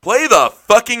Play the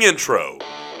fucking intro.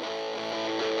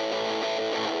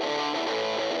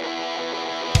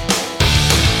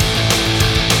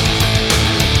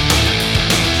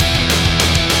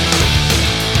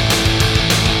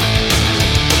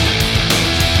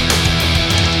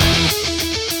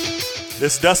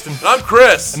 This is Dustin. And I'm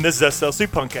Chris. And this is SLC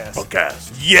Punkcast.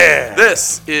 Punkcast. Yeah!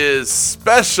 This is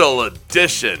Special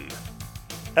Edition.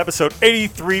 Episode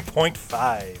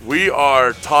 83.5. We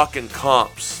are talking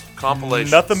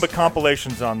compilations. Nothing but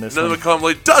compilations on this Nothing one. but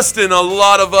compilations. Dustin, a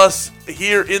lot of us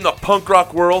here in the punk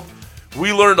rock world,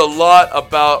 we learned a lot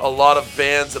about a lot of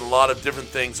bands and a lot of different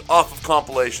things off of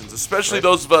compilations, especially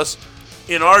those of us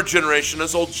in our generation,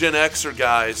 as old Gen Xer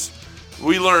guys.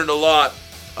 We learned a lot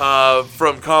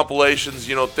from compilations,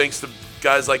 you know, thanks to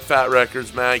guys like Fat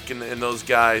Records, Mike, and those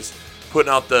guys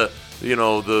putting out the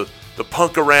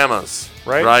Punkaramas,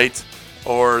 right?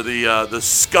 Or the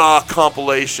ska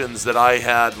compilations that I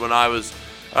had when I was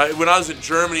in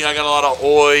Germany. I got a lot of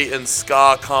Oi and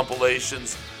ska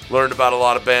compilations. Learned about a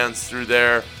lot of bands through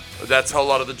there. That's how a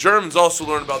lot of the Germans also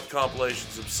learned about the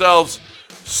compilations themselves.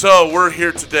 So we're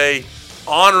here today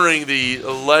honoring the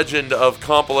legend of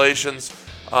compilations.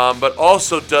 But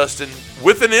also, Dustin,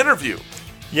 with an interview.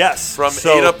 Yes. From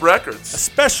 8up Records. A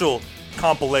special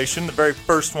compilation, the very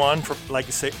first one, for, like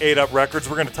you say, 8up Records.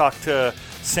 We're going to talk to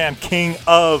Sam King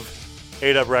of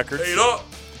 8up Records.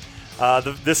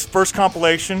 8up! This first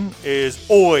compilation is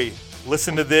Oi.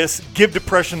 Listen to this. Give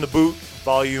Depression the Boot,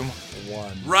 Volume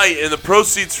 1. Right, and the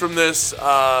proceeds from this,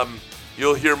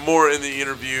 you'll hear more in the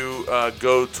interview,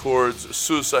 go towards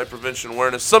suicide prevention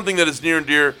awareness, something that is near and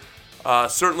dear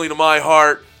certainly to my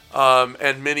heart,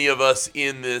 and many of us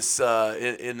in this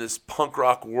punk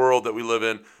rock world that we live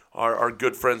in are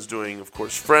good friends doing, of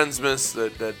course, Friendsmas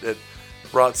that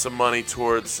brought some money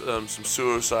towards some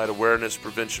suicide awareness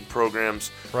prevention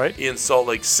programs in Salt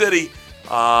Lake City.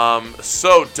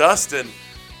 So, Dustin,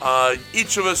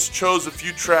 each of us chose a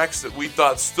few tracks that we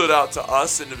thought stood out to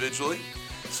us individually.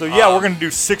 So, we're going to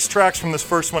do 6 tracks from this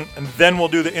first one, and then we'll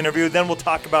do the interview. Then we'll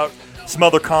talk about some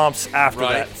other comps after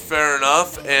that. Fair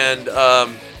enough. And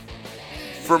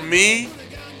for me,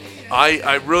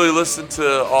 I really listened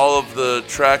to all of the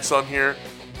tracks on here.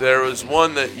 There was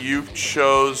one that you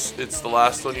chose. It's the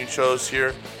last one you chose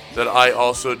here that I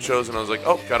also chose, and I was like,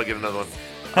 oh, gotta get another one.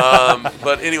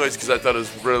 But anyways, because I thought it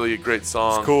was really a great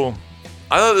song. It's cool.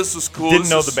 I thought this was cool. Didn't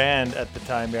know the band at the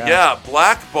time. Yeah,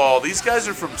 Blackball. These guys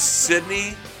are from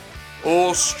Sydney,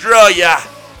 Australia,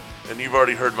 and you've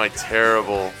already heard my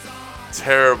terrible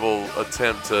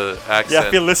attempt to accent. Yeah,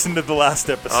 if you listened to the last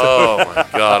episode. Oh my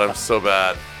God, I'm so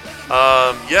bad.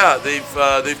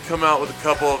 They've come out with a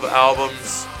couple of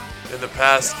albums in the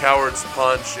past. Coward's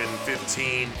Punch in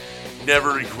 2015,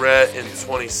 Never Regret in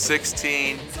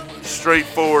 2016,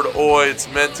 Straightforward Oi, It's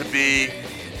Meant to Be,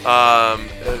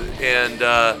 and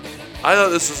I thought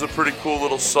this was a pretty cool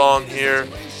little song here.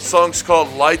 The song's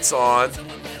called Lights On,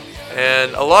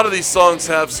 and a lot of these songs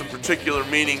have some particular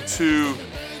meaning too.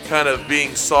 Kind of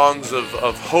being songs of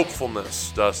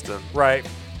hopefulness, Dustin. Right.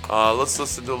 Let's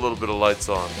listen to a little bit of Lights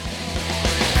On.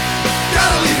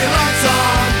 Gotta leave your lights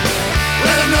on,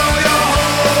 let them know you're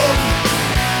home.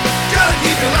 Gotta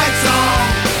keep your lights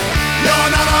on,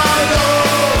 you're not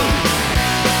alone.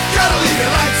 Gotta leave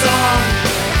your lights on,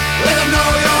 let them know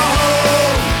you're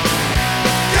home.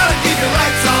 Gotta keep your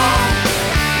lights on,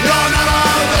 you're not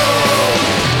alone.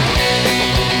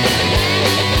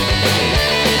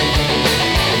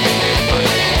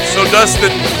 So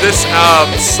Dustin, this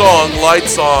song,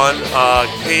 Lights On,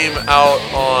 came out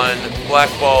on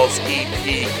Blackball's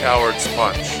EP, Coward's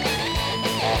Punch.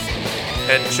 Awesome.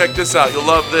 And check this out, you'll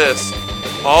love this.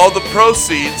 All the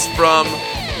proceeds from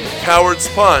Coward's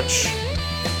Punch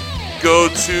go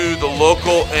to the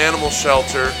local animal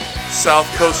shelter, South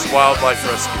Coast Wildlife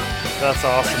Rescue. That's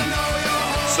awesome.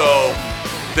 So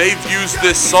they've used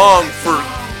this song for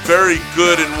very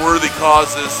good and worthy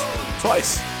causes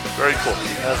twice. Very cool.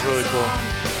 That's really cool.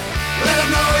 Let them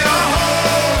know you're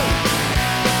home.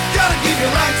 Gotta keep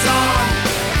your lights on,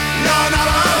 you're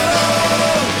not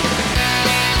alone.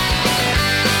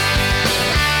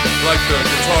 Like the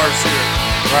guitars here.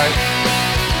 Right.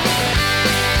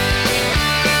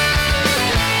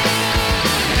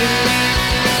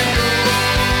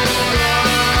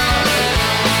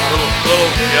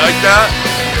 Little, you like that?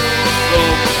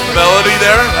 Little melody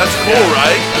there? That's cool,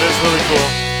 right? It is really cool.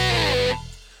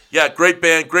 Yeah, great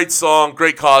band, great song,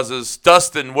 great causes.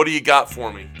 Dustin, what do you got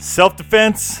for me?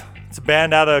 Self-Defense. It's a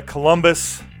band out of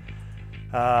Columbus,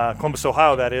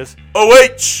 Ohio, that is.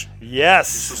 OH! Yes.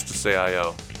 Supposed to say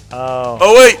I-O. Oh.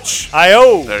 OH!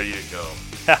 I-O. There you go.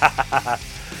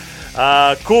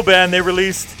 Cool band. They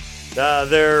released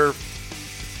They're,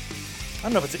 I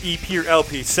don't know if it's an EP or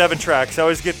LP, 7 tracks. I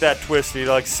always get that twisted,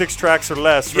 like 6 tracks or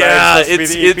less, right? Yeah, It's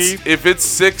supposed to be the EP. if it's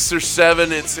 6 or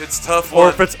 7, it's tough. Or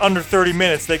if it's under 30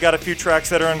 minutes, they got a few tracks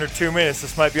that are under 2 minutes.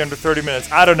 This might be under 30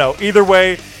 minutes. I don't know. Either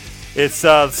way, it's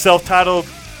self-titled,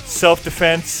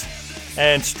 Self-Defense,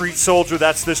 and Street Soldier.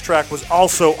 That's this track was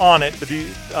also on it, but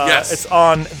Yes. it's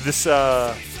on this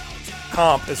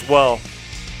comp as well.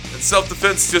 And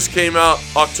Self-Defense just came out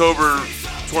October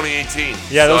 2018.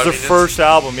 Yeah, that was the their first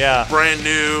album. Yeah. brand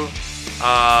new.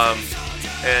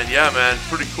 And yeah, man,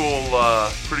 pretty cool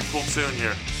tune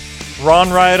here. Ron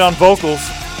Riot on vocals.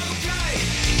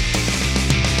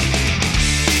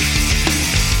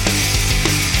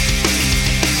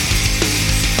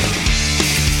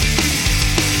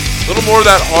 A little more of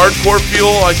that hardcore feel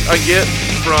I get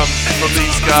from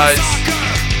these guys.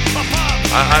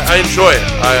 I enjoy it.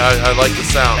 I like the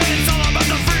sound. It's all about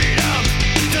the freedom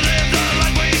to live the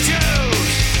life we choose.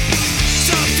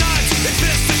 Sometimes it's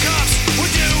fisticuffs. We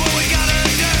do what we gotta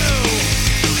do.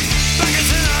 Back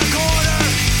us in our corner.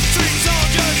 Street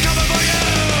soldiers coming for you.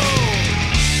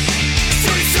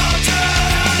 Street soldier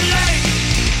late.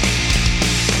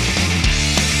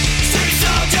 Street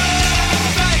soldier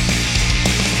fake.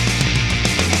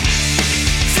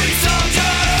 Street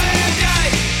soldier gay.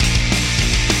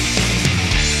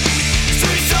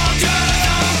 Street soldier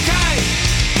okay.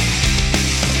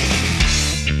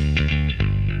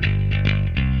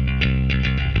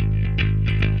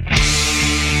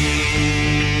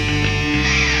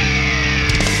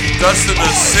 Dustin, the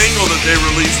single that they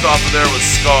released off of there was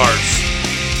Scars.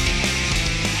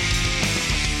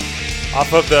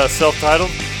 Off of the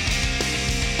self-titled.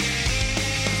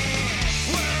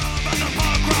 We're all about the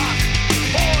punk rock,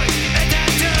 boys and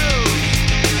tattoos.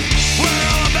 We're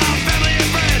all about family and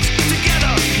friends,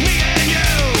 together, me and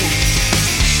you.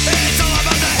 It's all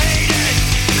about the hated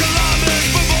Columbus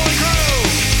football crew.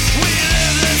 We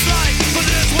live this life, but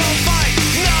this won't fight.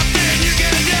 Nothing you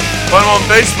can do. Find them on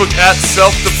Facebook at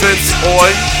Self-Defense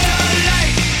Oi.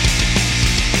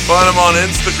 Find them on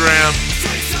Instagram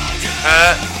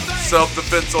at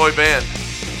Self-Defense Oi Band.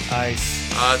 Nice.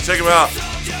 Check them out.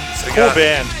 Cool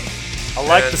band. I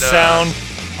like And, the sound.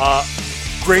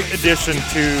 Great addition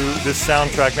to this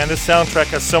soundtrack, man. This soundtrack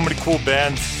has so many cool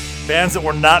bands. Bands that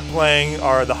we're not playing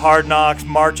are the Hard Knocks,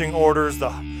 Marching Orders, the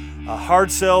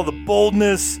Hard Sell, the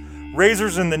Boldness,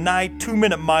 Razors in the Night, 2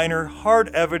 Minute Minor, Hard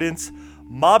Evidence,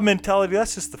 Mob Mentality.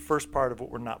 That's just the first part of what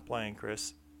we're not playing,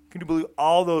 Chris. Can you believe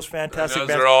all those fantastic Those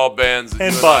bands? are all bands that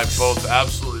 $10 you and I both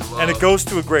absolutely love. And it goes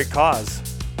to a great cause.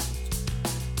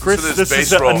 Chris, this this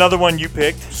bass is roll. another one you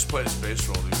picked. Just play this bass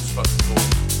roll, dude. It's fucking cool.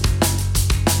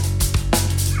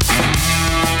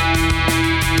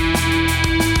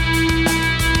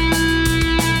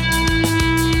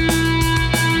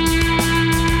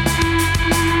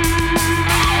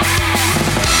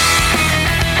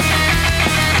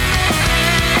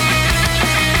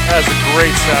 That has a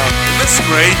great sound. Isn't this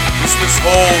great? This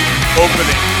whole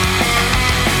opening.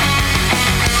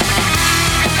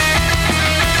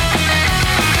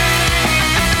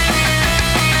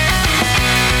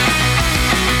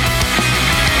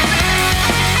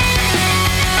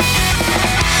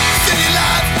 City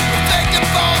lights reflecting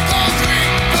fall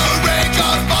concrete. The rain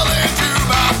just falling to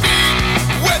my feet.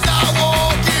 When I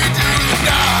walk into the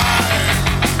night,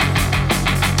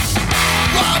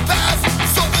 walk past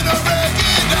something I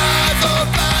recognize. A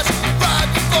flash right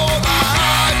before my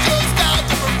eyes, just out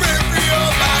the periphery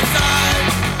of my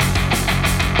sight.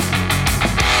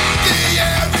 The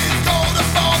air is cold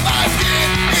upon my skin.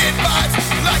 It bites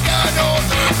like a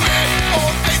northern wind.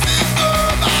 All faces of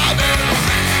my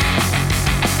memory.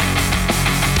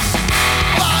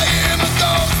 I am a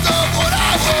ghost of what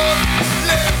I was,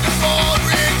 left to fall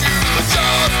into the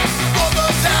jaws of a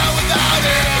town without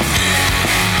empathy.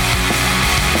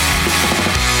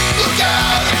 Look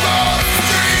out across the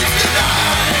streets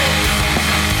tonight.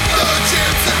 The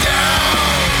chips are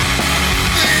down.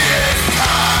 The end's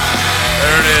high.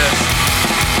 There it is.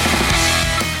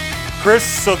 Chris,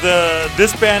 so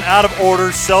this band, Out of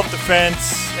Order,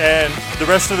 Self-Defense, and the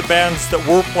rest of the bands that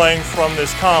we're playing from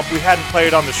this comp, we hadn't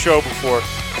played on the show before.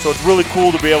 So it's really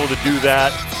cool to be able to do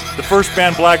that. The first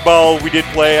band, Blackball, we did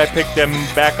play. I picked them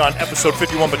back on episode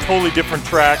 51, but totally different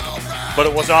track. But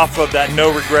it was off of that No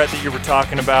Regret that you were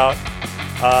talking about.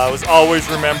 It was Always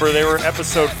Remember. They were in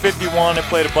episode 51. I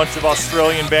played a bunch of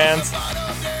Australian bands.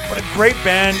 What a great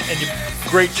band and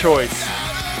great choice.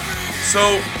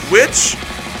 So, which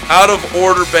Out of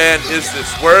Order band is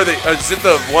this? Where are they? Is it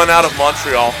the one out of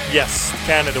Montreal? Yes,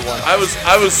 Canada one. I was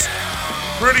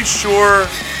pretty sure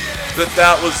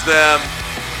that was them,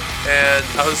 and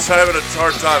I was having a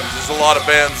hard time. There's a lot of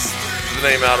bands the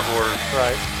name Out of Order.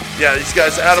 Right. Yeah, these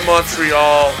guys out of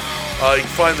Montreal. You can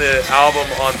find the album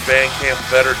on Bandcamp,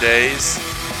 Better Days.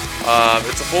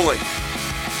 It's a full length.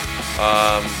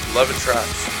 11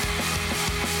 tracks.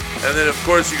 And then, of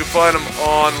course, you can find them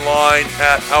online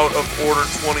at Out of Order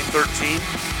 2013.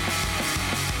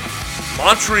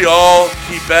 Montreal,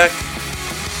 Quebec,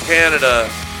 Canada.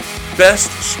 Best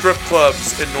strip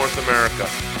clubs in North America.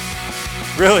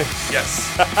 Really? Yes.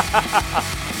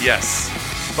 Yes.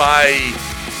 By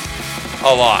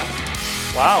a lot.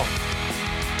 Wow.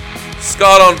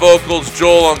 Scott on vocals,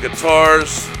 Joel on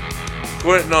guitars,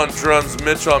 Quentin on drums,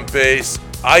 Mitch on bass.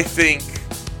 I think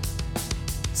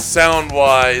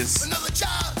sound-wise,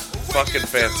 fucking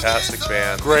fantastic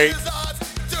band. Great.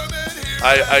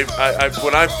 I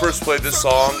when I first played this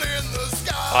song,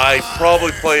 I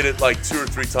probably played it like 2 or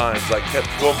 3 times. I kept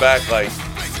going back like,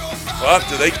 fuck,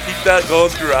 do they keep that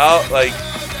going throughout? Like,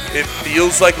 it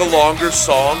feels like a longer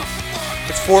song.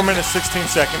 It's 4 minutes, 16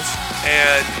 seconds.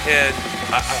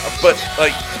 But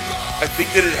like, I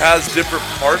think that it has different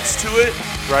parts to it,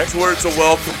 Right. to where it's a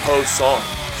well-composed song.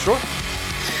 Sure.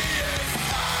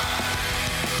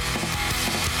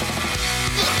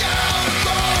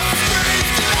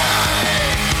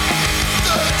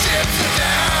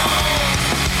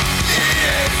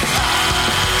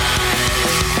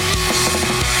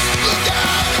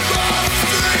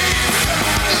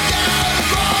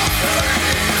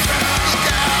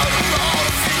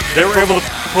 They were able to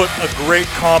put a great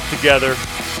comp together.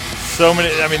 So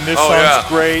many. I mean, this Oh, song's yeah.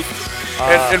 great.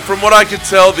 And from what I could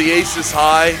tell, the Aces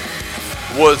High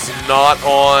was not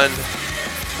on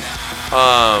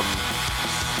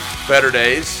Better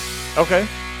Days. Okay.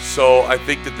 So I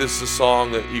think that this is a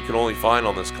song that you can only find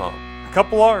on this comp. A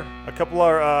couple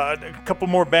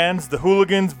more bands: the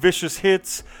Hooligans, Vicious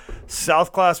Hits,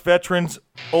 South Class Veterans,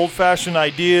 Old Fashioned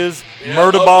Ideas, Yeah,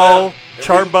 Murder love Ball, them. And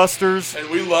Chartbusters. And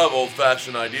we love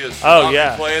old-fashioned ideas. So Oh, after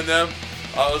yeah. playing them,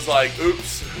 I was like,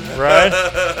 oops. Right?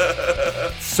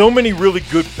 So many really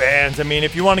good bands. I mean,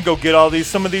 if you want to go get all these,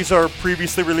 some of these are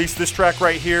previously released. This track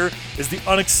right here is The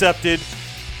Unaccepted.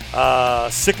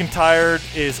 Sick and Tired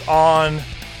is on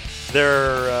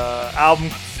their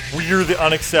album We're the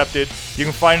Unaccepted. You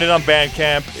can find it on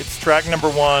Bandcamp. It's track number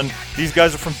 1. These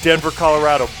guys are from Denver,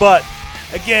 Colorado. But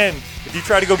again, if you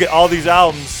try to go get all these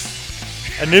albums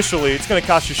initially, it's going to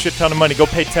cost you a shit ton of money. Go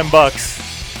pay $10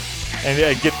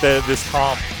 and get this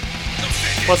comp.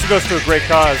 Plus, it goes to a great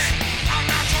cause. I'm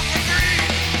not talking greed.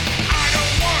 I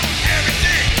don't want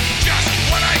everything, just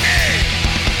what I need.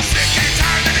 Sick and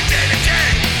tired of the day to day.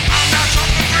 I'm not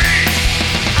talking greed.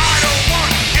 I don't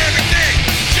want everything,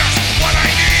 just what I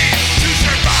need to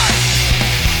survive.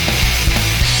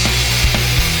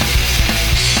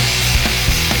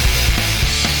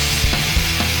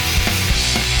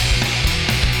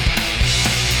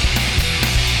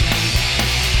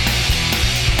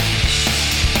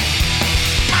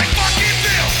 My fucking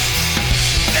bills,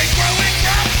 they grow and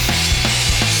grow.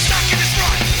 Stuck in this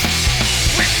rut,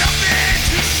 with nothing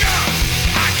to show.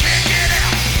 I can't get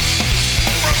out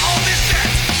from all this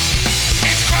debt.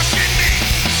 It's crushing me.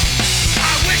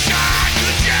 I wish I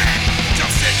could jet. So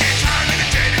sick and tired of the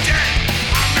day to day.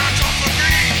 I'm not talking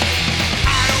greed.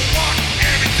 I don't want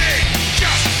everything,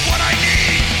 just what I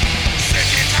need. Sick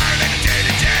and tired of the day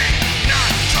to day. Not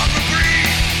talking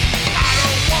greed. I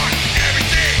don't want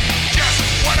everything, just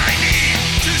what I need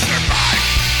to survive.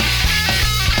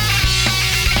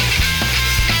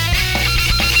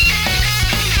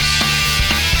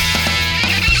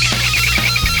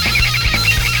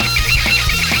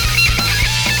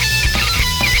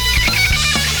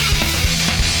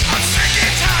 I'm sick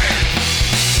and tired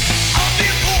of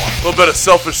being poor. A little bit of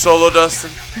Selfish solo,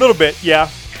 Dustin. A little bit, yeah.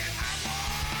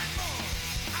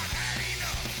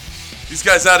 These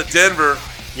guys out of Denver.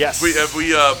 Yes. Have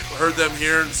we heard them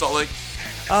here in Salt Lake?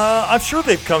 I'm sure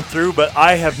they've come through, but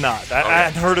I have not. I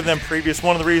hadn't heard of them previous.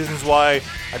 One of the reasons why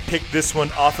I picked this one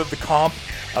off of the comp,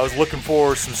 I was looking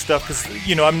for some stuff because,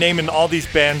 I'm naming all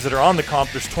these bands that are on the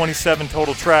comp. There's 27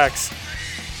 total tracks.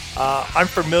 I'm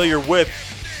familiar with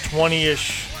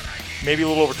 20-ish, maybe a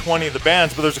little over 20 of the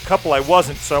bands, but there's a couple I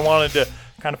wasn't, so I wanted to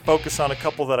kind of focus on a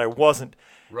couple that I wasn't,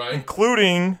 Right.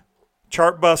 including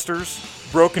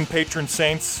Chartbusters, Broken Patron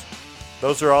Saints.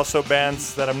 Those are also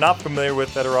bands that I'm not familiar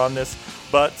with that are on this,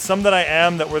 but some that I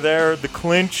am that were there, The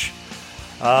Clinch,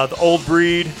 The Old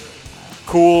Breed,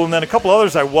 Cool, and then a couple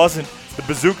others I wasn't. The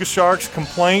Bazooka Sharks,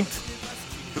 Complaint.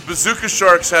 The Bazooka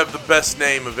Sharks have the best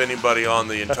name of anybody on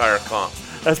the entire comp.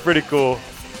 That's pretty cool.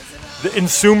 The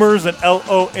Insumers and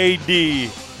LOAD.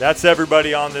 That's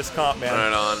everybody on this comp, man.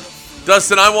 Right on.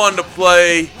 Dustin, I wanted to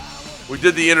play we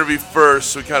did the interview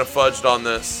first, so we kind of fudged on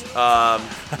this.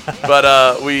 But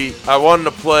I wanted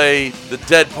to play the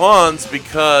Dead Pawns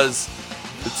because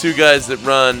the two guys that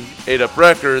run 8 Up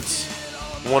Records,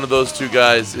 one of those two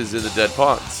guys is in the Dead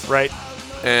Pawns. Right.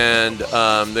 And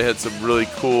they had some really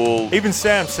cool. Even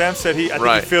Sam said I think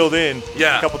he filled in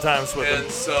a couple times with him.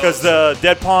 Because the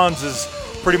Dead Pawns is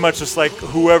pretty much just like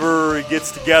whoever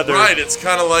gets together. Right, it's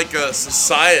kind of like a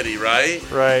society, right?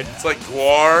 Right. It's like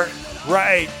Guar.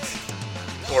 Right.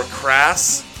 Or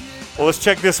Crass. Well, let's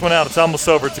check this one out. It's almost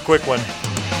over. It's a quick one.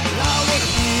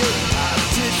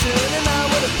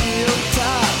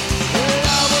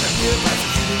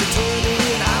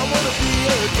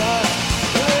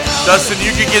 Dustin,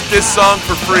 you can get this song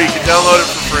for free. You can download it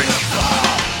for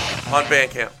free on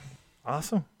Bandcamp.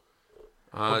 Awesome.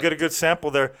 We'll get a good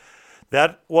sample there.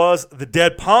 That was the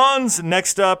Dead Pawns.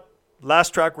 Next up,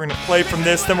 last track we're going to play from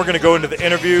this. Then we're going to go into the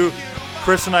interview.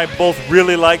 Chris and I both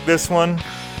really like this one.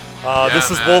 This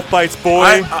is Wolf Bites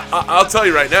Boy. I'll tell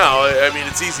you right now, I mean,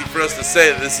 it's easy for us to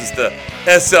say that this is the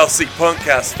SLC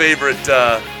Punkcast favorite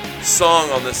song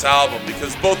on this album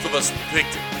because both of us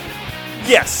picked it.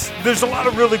 Yes, there's a lot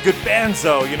of really good bands,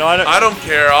 though. You know, I don't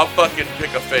care. I'll fucking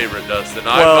pick a favorite, Dustin.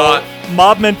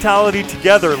 Mob Mentality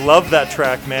Together. Love that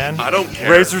track, man. I don't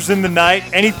care. Razors in the Night.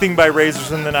 Anything by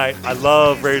Razors in the Night. I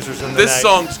love Razors in the Night. This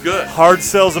song's good. Hard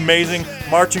Cell's amazing.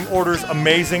 Marching Orders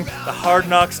amazing. The Hard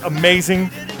Knocks amazing.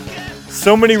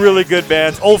 So many really good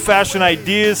bands. Old Fashioned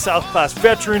Ideas. South Class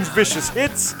Veterans. Vicious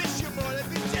Hits.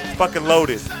 Fucking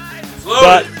loaded.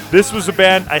 But this was a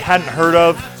band I hadn't heard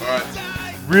of. All right.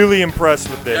 Really impressed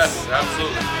with this. Yes,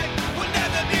 absolutely.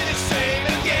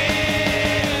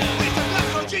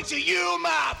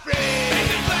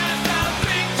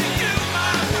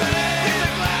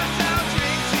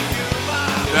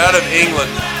 Out of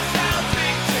England.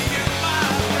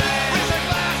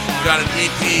 Got an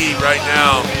EP right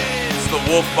now. It's the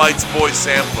Wolf Bites Boy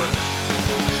sampler.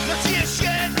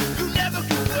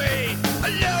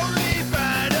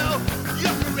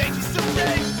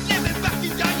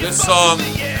 This song,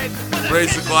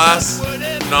 Raise the Glass,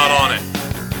 not on it.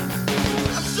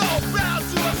 I'm so proud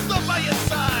to have stood by your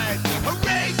side. I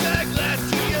raise a glass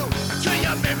to you, to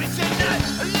your memory tonight.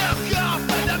 I look up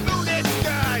at the moonlit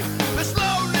sky. The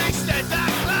slowly steps I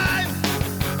climb.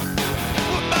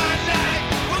 But my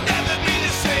life will never be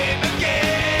the same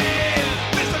again.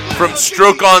 From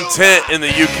Stroke on Tent in the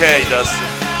UK, Dustin.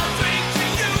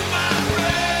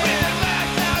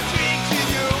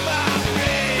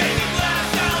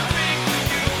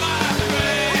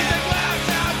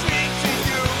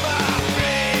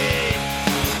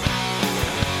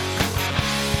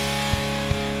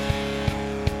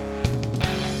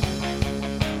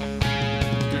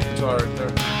 Right there.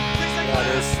 That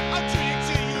is.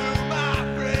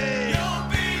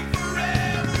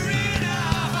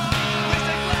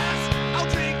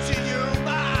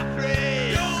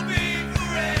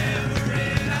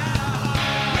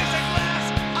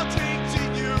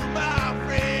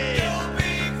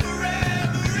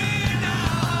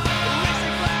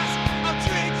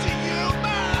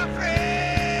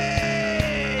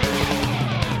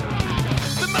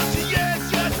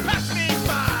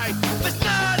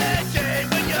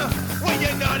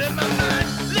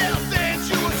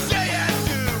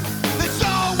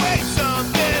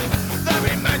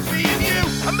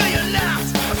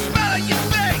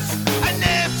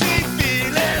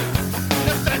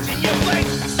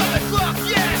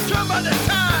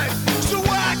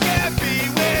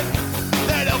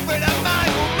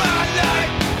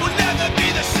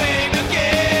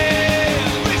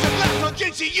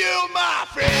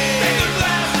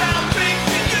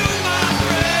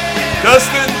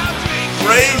 Dustin,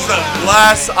 raise a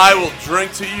glass, I will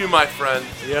drink to you, my friend.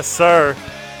 Yes, sir.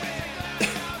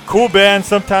 Cool band.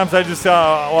 Sometimes I just,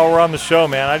 while we're on the show,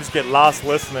 man, I just get lost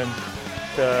listening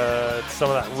to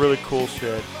some of that really cool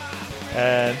shit.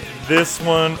 And this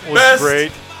one was Best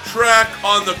great. Track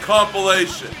on the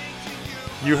compilation.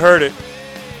 You heard it.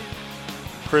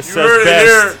 Chris You says heard best. it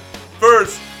here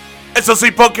first.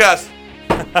 SLC Podcast.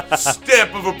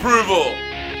 Stamp of approval.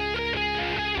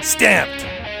 Stamped.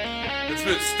 It's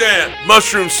been stamped.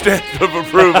 Mushroom stamp of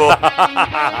approval. All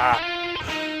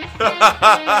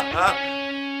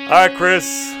right,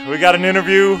 Chris, we got an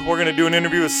interview. We're going to do an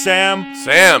interview with Sam.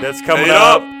 Sam. That's coming 8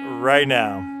 up Up. right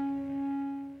now.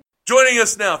 Joining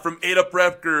us now from 8 Up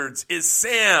Records is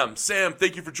Sam. Sam,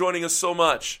 thank you for joining us so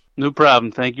much. No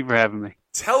problem. Thank you for having me.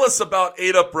 Tell us about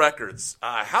 8 Up Records.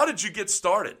 How did you get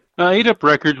started? 8 Up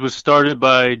Records was started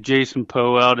by Jason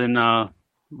Poe out in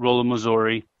Rolla,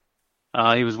 Missouri.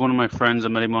 He was one of my friends. I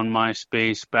met him on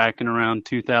MySpace back in around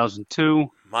 2002.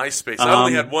 MySpace. I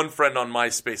only had one friend on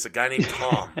MySpace, a guy named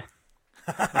Tom.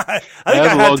 I think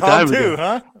I had Tom too,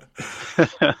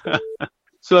 huh?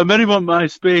 So I met him on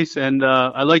MySpace, and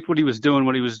I liked what he was doing.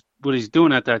 What he's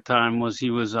doing at that time was he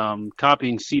was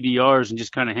copying CDRs and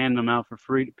just kind of handing them out for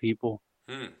free to people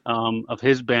of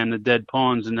his band, the Dead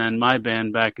Pawns, and then my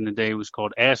band back in the day was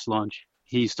called Ass Lunch.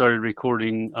 He started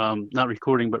recording, not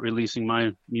recording, but releasing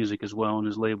my music as well on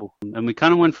his label. And we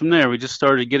kind of went from there. We just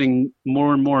started getting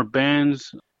more and more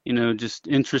bands, just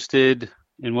interested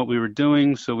in what we were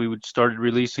doing. So we started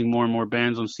releasing more and more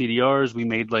bands on CDRs. We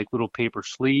made like little paper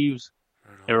sleeves.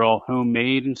 They were all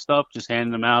homemade and stuff, just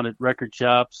handing them out at record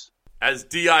shops. As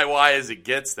DIY as it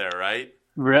gets there, right?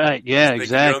 Right, yeah,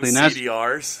 exactly. And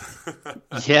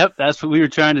CDRs. Yep, that's what we were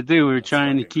trying to do. We were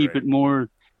trying to keep it more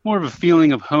of a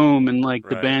feeling of home, and like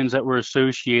the bands that were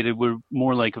associated were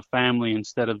more like a family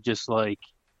instead of just like,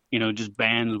 just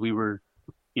bands we were,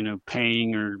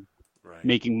 paying or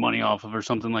making money off of or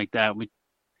something like that. We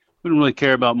don't really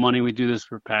care about money. We do this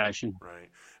for passion. Right.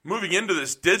 Moving into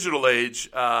this digital age,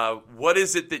 what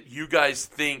is it that you guys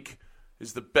think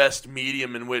is the best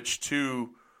medium in which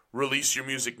to release your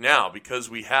music now? Because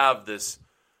we have this,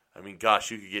 you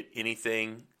could get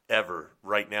anything ever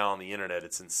right now on the internet.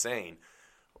 It's insane.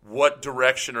 What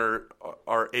direction are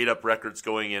 8up Records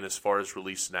going in as far as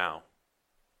release now?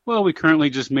 Well, we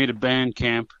currently just made a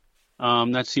Bandcamp.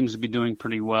 That seems to be doing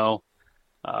pretty well.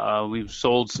 We've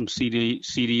sold some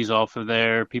CDs off of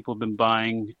there. People have been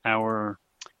buying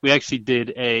we actually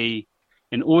did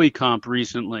an Oi comp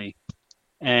recently.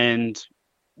 And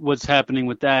what's happening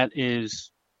with that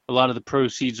is a lot of the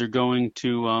proceeds are going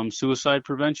to suicide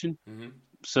prevention. Mm-hmm.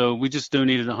 So we just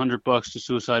donated $100 to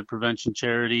suicide prevention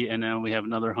charity, and now we have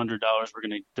another $100 we're going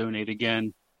to donate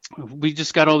again. We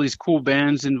just got all these cool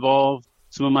bands involved.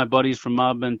 Some of my buddies from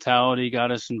Mob Mentality got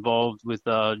us involved with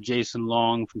Jason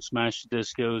Long from Smash the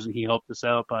Discos, and he helped us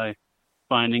out by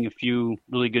finding a few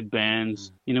really good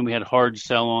bands. We had Hard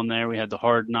Sell on there. We had the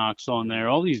Hard Knocks on there.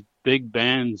 All these big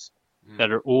bands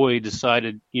that are Oi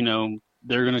decided,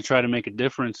 they're going to try to make a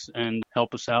difference and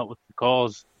help us out with the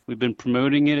cause. We've been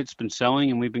promoting it. It's been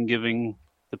selling, and we've been giving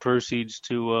the proceeds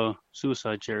to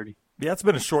suicide charity. Yeah, it's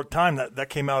been a short time. That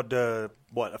came out,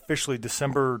 officially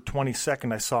December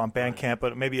 22nd I saw on Bandcamp,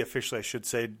 but maybe officially I should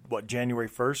say, January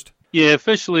 1st? Yeah,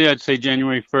 officially I'd say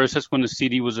January 1st. That's when the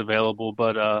CD was available,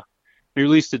 but we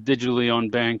released it digitally on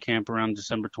Bandcamp around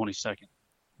December 22nd.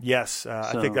 Yes,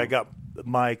 I think I got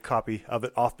my copy of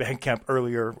it off Bandcamp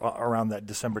earlier around that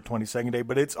December 22nd day,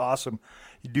 but it's awesome.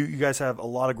 You guys have a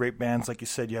lot of great bands. Like you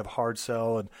said, you have Hard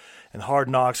Sell and Hard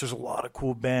Knocks. There's a lot of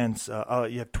cool bands.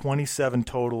 You have 27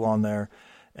 total on there,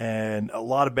 and a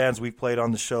lot of bands we've played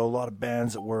on the show, a lot of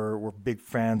bands that we're big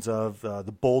fans of.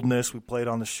 The Boldness we played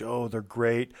on the show. They're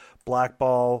great.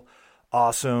 Blackball,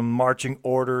 awesome. Marching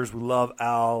Orders, we love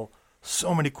Al.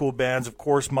 So many cool bands. Of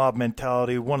course, Mob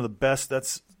Mentality, one of the best.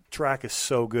 Track is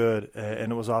so good,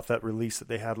 and it was off that release that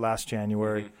they had last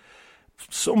January. Mm-hmm.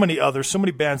 So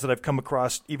many bands that I've come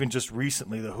across even just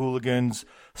recently. The Hooligans,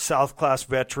 South Class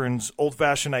Veterans, Old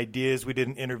Fashioned Ideas we did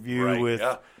an interview with.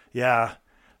 Yeah.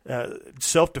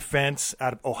 Self Defense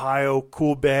out of Ohio,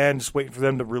 cool band, just waiting for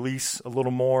them to release a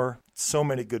little more. So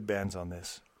many good bands on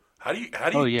this. How do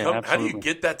you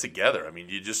get that together?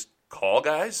 You just call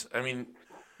guys?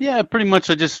 Yeah, pretty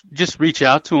much. I just reach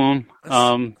out to them,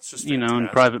 in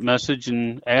private message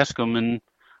and ask them. And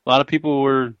a lot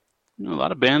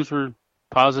of bands were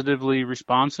positively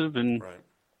responsive and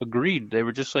agreed. They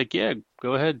were just like, yeah,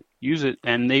 go ahead, use it.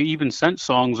 And they even sent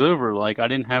songs over. Like I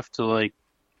didn't have to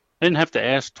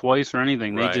ask twice or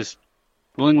anything. They just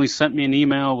willingly sent me an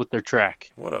email with their track.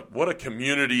 What a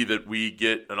community that we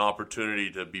get an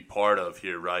opportunity to be part of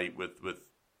here, right? With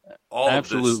all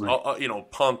Absolutely. of this,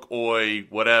 punk, Oi,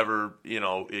 whatever,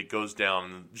 it goes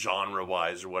down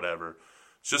genre-wise or whatever.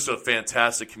 It's just a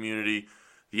fantastic community.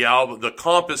 The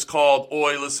comp is called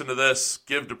Oi, Listen to This,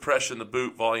 Give Depression the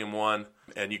Boot, Volume 1,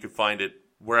 and you can find it.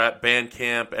 We're at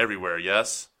Bandcamp everywhere,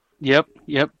 yes? Yep,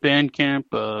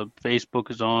 Bandcamp,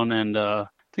 Facebook is on, and I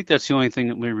think that's the only thing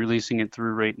that we're releasing it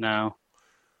through right now.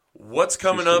 What's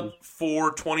coming up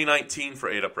for 2019 for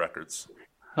 8up Records?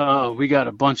 We got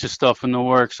a bunch of stuff in the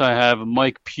works. I have a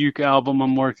Mike Puke album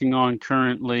I'm working on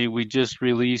currently. We just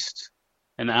released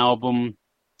an album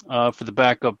for the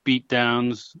Backup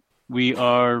Beatdowns. We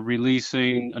are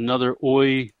releasing another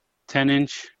Oi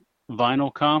 10-inch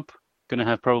vinyl comp. Going to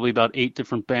have probably about 8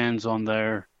 different bands on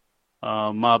there.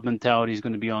 Mob Mentality is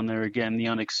going to be on there again. The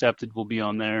Unaccepted will be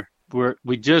on there.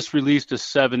 We just released a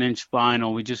 7-inch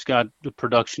vinyl. We just got the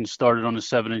production started on a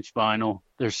 7-inch vinyl.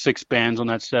 There's 6 bands on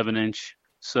that 7-inch.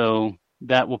 So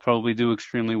that will probably do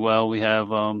extremely well. We have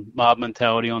Mob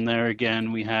Mentality on there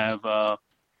again. We have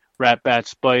Rat Bat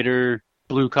Spider,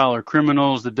 Blue Collar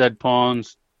Criminals, The Dead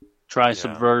Pawns, Try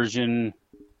Subversion.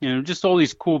 Just all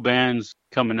these cool bands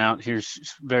coming out here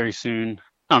very soon.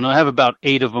 I don't know. I have about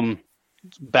 8 of them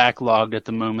backlogged at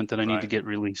the moment that I need to get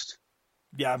released.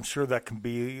 Yeah, I'm sure that can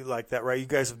be like that, right? You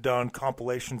guys have done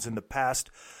compilations in the past.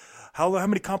 How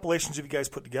many compilations have you guys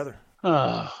put together?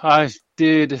 I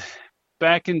did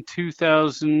back in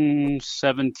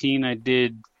 2017. I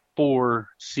did 4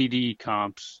 CD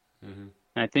comps. Mm-hmm.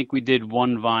 I think we did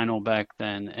 1 vinyl back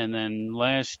then. And then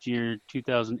last year,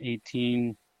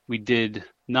 2018, we did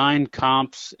 9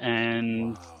 comps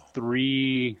and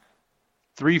 3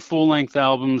 full-length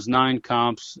albums, 9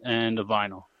 comps, and a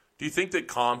vinyl. Do you think that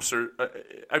comps are...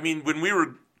 when we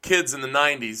were kids in the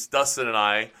 90s, Dustin and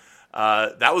I,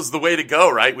 that was the way to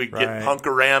go, right? We'd get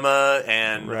Punkorama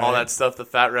and all that stuff the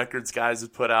Fat Records guys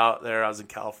had put out there. I was in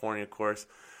California, of course.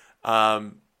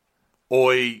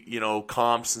 Oi,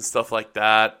 comps and stuff like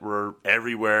that were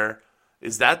everywhere.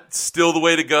 Is that still the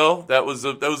way to go? That was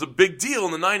a big deal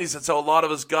in the 90s. That's how a lot of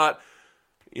us got,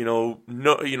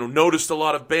 noticed a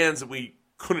lot of bands that we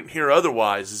couldn't hear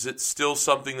otherwise. Is it still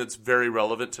something that's very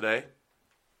relevant today?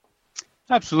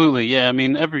 Absolutely, yeah. I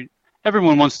mean,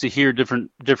 everyone wants to hear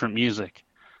different music.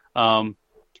 You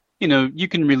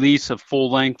can release a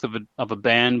full length of a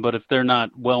band, but if they're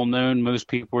not well known, most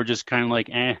people are just kind of like,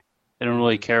 they don't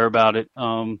really care about it.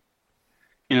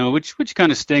 Which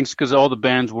kind of stinks because all the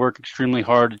bands work extremely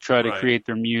hard to try to create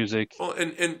their music. Well,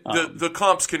 and the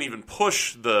comps can even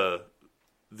push the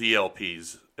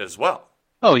LPs as well.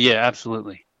 Oh yeah,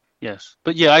 absolutely, yes.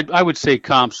 But yeah, I would say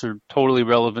comps are totally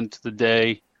relevant to the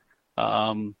day,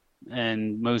 and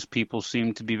most people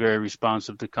seem to be very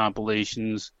responsive to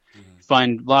compilations. Mm-hmm.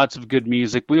 Find lots of good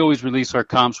music. We always release our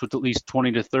comps with at least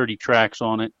 20 to 30 tracks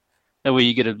on it. That way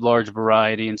you get a large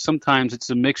variety, and sometimes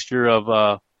it's a mixture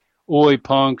of oi,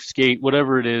 punk, skate,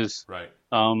 whatever it is. Right.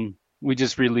 We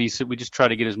just release it. We just try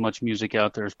to get as much music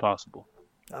out there as possible.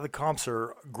 Now, the comps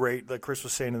are great. Like Chris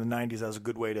was saying, in the 90s, that was a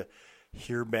good way to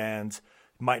hear bands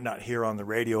might not hear on the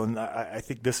radio, and I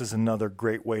think this is another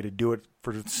great way to do it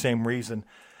for the same reason.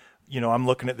 I'm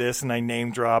looking at this, and I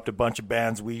name dropped a bunch of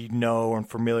bands we know and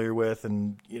familiar with,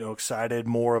 and, excited,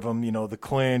 more of them, The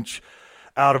Clinch,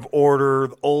 Out of Order,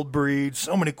 The Old Breed,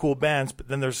 so many cool bands, but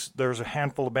then there's a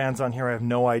handful of bands on here I have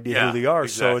no idea who they are.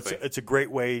 Exactly. So it's a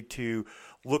great way to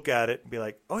look at it and be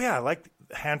like, oh yeah, I like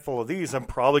a handful of these. I'm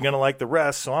probably going to like the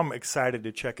rest, so I'm excited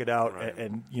to check it out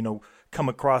and come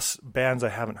across bands I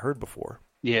haven't heard before.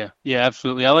 Yeah,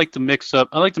 absolutely. I like to mix up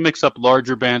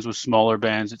larger bands with smaller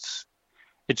bands.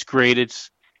 It's great. It's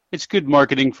good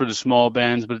marketing for the small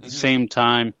bands, but at the same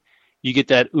time, you get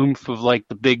that oomph of like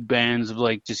the big bands of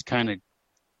like just kind of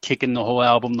kicking the whole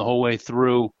album the whole way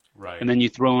through. Right. And then you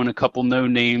throw in a couple no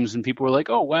names and people are like,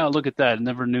 oh, wow, look at that. I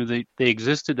never knew they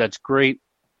existed. That's great.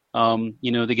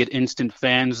 They get instant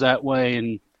fans that way.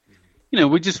 And,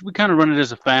 we kind of run it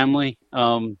as a family.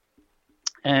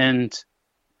 And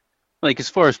like, as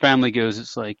far as family goes,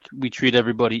 it's like we treat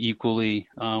everybody equally.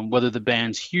 Whether the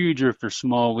band's huge or if they're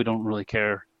small, we don't really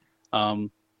care.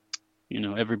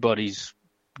 Everybody's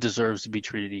deserves to be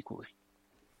treated equally.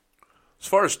 As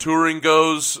far as touring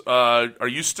goes, are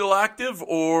you still active,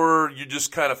 or you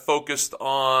just kind of focused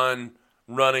on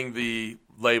running the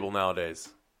label nowadays?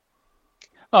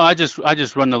 Oh, I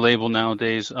just run the label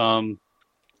nowadays.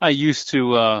 I used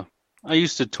to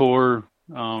tour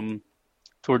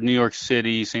toward New York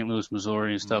City, St. Louis,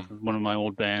 Missouri, and stuff with one of my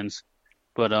old bands.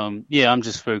 But I'm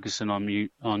just focusing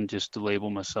on just the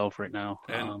label myself right now.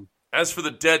 And as for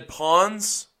the Dead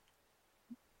Pawns,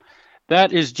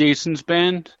 that is Jason's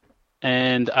band.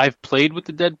 And I've played with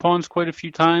the Dead Pawns quite a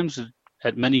few times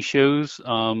at many shows.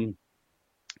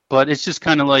 But it's just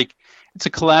kind of like, it's a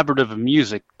collaborative of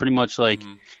music, pretty much like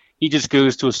he just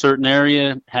goes to a certain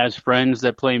area, has friends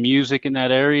that play music in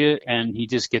that area, and he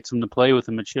just gets them to play with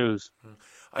him at shows.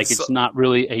 It's not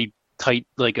really a tight,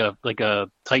 like a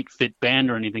tight fit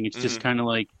band or anything. It's just kind of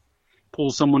like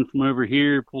pull someone from over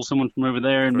here, pull someone from over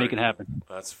there, and make it happen.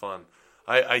 That's fun.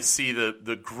 I see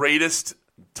the greatest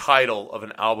title of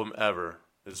an album ever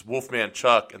is Wolfman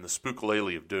Chuck and the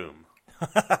Spookalele of Doom.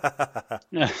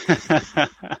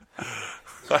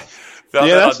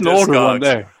 That's an older one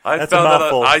there.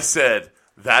 I said,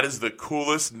 that is the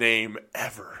coolest name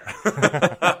ever.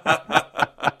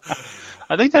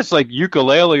 I think that's like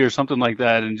ukulele or something like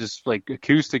that, and just like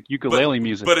acoustic ukulele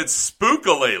music. But it's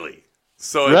Spookalele.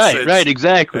 So it's, right,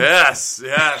 exactly. Yes.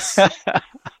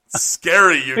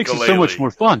 Scary ukulele. Makes it so much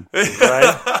more fun. Right?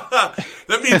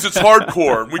 That means it's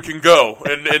hardcore and we can go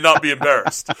and not be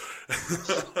embarrassed.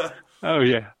 Oh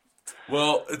yeah.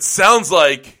 Well, it sounds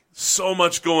like so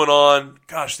much going on.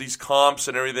 Gosh, these comps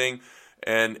and everything,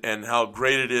 and how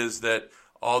great it is that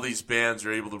all these bands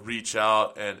are able to reach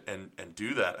out and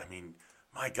do that. I mean,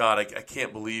 my God, I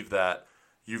can't believe that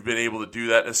you've been able to do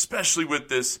that, especially with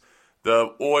this.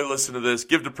 Listen to this,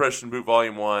 Give Depression Boot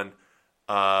Volume 1,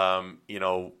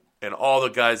 and all the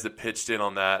guys that pitched in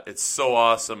on that. It's so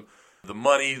awesome. The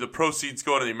money, the proceeds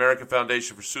going to the American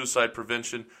Foundation for Suicide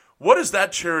Prevention. What does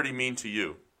that charity mean to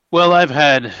you? Well, I've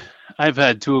had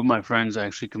two of my friends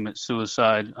actually commit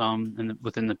suicide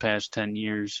within the past 10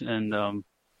 years, and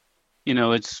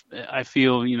I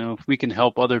feel if we can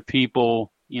help other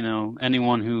people,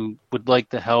 anyone who would like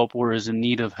to help or is in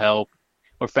need of help,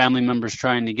 or family members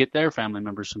trying to get their family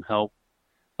members some help,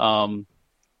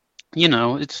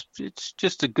 it's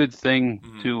just a good thing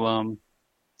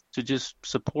to just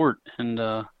support, and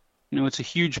it's a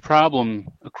huge problem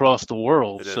across the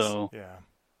world. It is. So Yeah.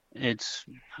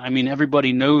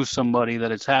 Everybody knows somebody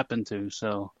that it's happened to.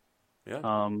 So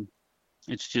Yeah.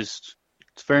 it's a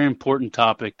very important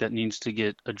topic that needs to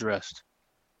get addressed.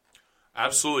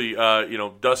 Absolutely.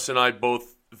 Dustin and I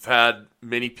both have had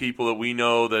many people that we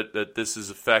know that this has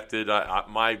affected.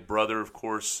 My brother, of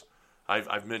course,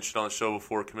 I've mentioned on the show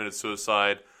before, committed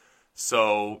suicide.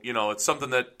 So, it's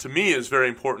something that to me is very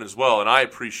important as well. And I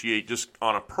appreciate, just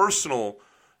on a personal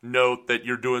note, that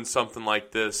you're doing something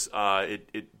like this.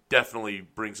 It definitely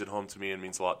brings it home to me and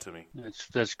means a lot to me.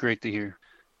 That's great to hear.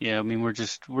 Yeah, we're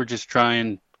just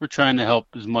trying to help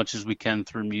as much as we can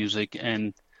through music,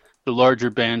 and the larger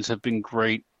bands have been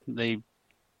great. They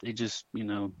just,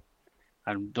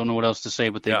 I don't know what else to say,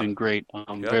 but they've been great.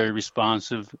 Very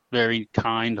responsive, very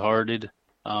kind-hearted,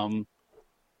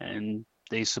 and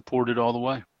they supported all the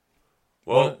way.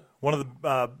 Well, one of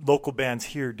the local bands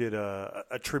here did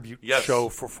a tribute show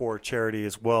for charity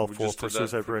as well for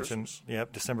suicide prevention.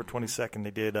 Yep, December 22nd.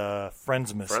 They did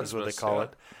Friendsmas is what they call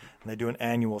it, and they do an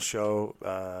annual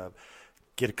show.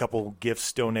 Get a couple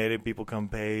gifts donated. People come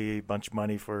pay a bunch of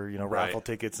money for raffle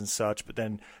tickets and such, but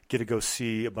then get to go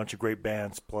see a bunch of great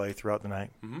bands play throughout the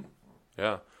night. Mm-hmm.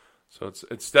 Yeah, so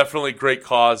it's definitely a great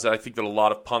cause. I think that a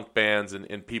lot of punk bands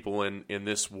and people in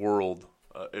this world,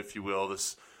 if you will,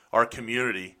 our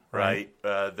community, right,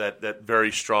 that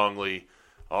very strongly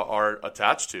are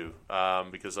attached to,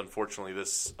 because unfortunately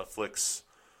this afflicts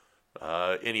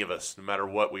any of us, no matter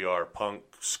what we are, punk,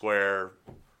 square,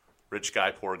 rich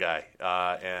guy, poor guy,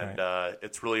 and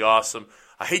it's really awesome.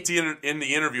 I hate to end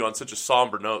the interview on such a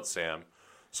somber note, Sam,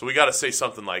 so we got to say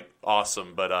something like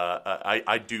awesome, but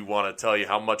I do want to tell you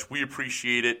how much we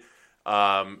appreciate it.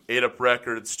 8 Up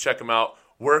Records, check them out.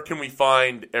 Where can we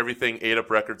find everything 8 Up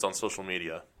Records on social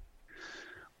media?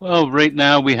 Well, right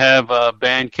now we have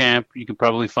Bandcamp. You can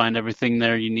probably find everything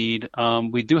there you need.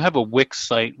 We do have a Wix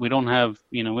site. We don't have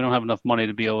enough money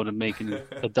to be able to make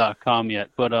a .com yet,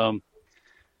 but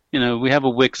we have a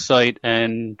Wix site,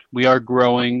 and we are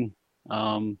growing.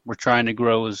 We're trying to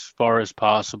grow as far as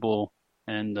possible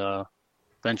and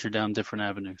venture down different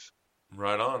avenues.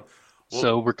 Right on. Well,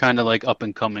 so we're kind of like up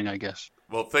and coming, I guess.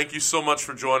 Well, thank you so much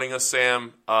for joining us,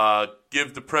 Sam.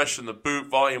 Give Depression the Boot,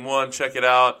 Volume 1. Check it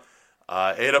out.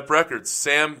 8 Up Records.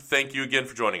 Sam, thank you again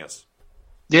for joining us.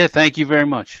 Yeah, thank you very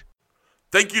much.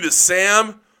 Thank you to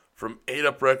Sam from 8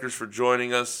 Up Records for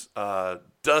joining us.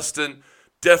 Dustin,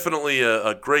 definitely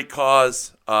a great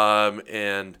cause,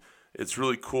 and it's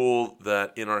really cool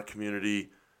that in our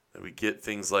community that we get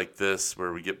things like this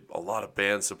where we get a lot of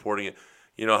bands supporting it.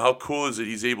 How cool is it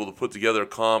he's able to put together a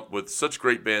comp with such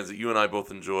great bands that you and I both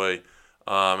enjoy,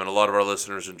 and a lot of our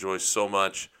listeners enjoy so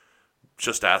much,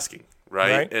 just asking.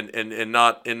 Right? And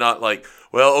not like,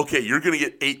 well, okay, you're gonna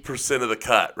get 8% of the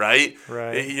cut, right?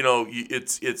 Right.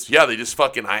 It's they just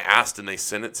fucking, I asked and they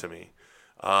sent it to me.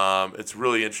 It's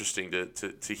really interesting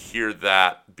to hear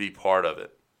that be part of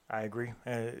it. I agree.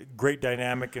 Great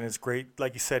dynamic, and it's great.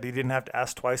 Like you said, he didn't have to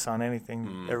ask twice on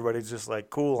anything. Everybody's just like,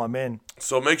 cool, I'm in.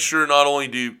 So make sure not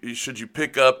only should you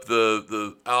pick up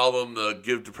the album, the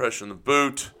Give Depression the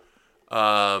Boot.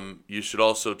 You should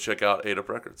also check out 8 Up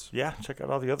Records. Yeah, check out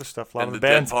all the other stuff. A lot and of the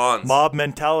bands. Dead Pawns. Mob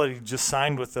Mentality just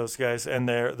signed with those guys, and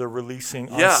they're releasing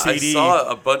on CD. I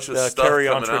saw a bunch of stuff Carry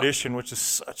On coming out. Tradition, which is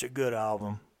such a good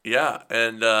album. Yeah,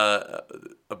 and a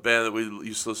band that we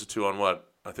used to listen to on what?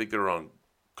 I think they were on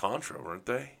Contra, weren't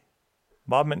they?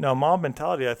 Mob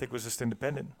Mentality, I think, was just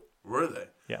independent. Were they?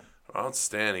 Yeah.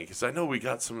 Outstanding, because I know we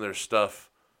got some of their stuff.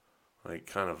 Like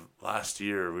kind of last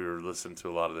year, we were listening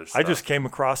to a lot of their stuff. I just came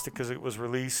across it because it was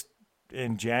released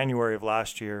in January of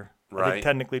last year. Right. I think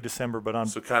technically December, but on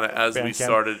so kind of as we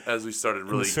started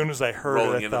really. And as soon as I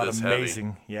heard it, I thought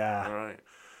amazing. Heavy. Yeah. All right.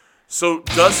 So,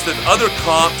 Dustin, other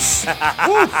comps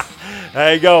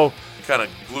There you go. kind of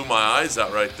blew my eyes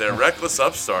out right there. Reckless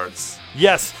Upstarts.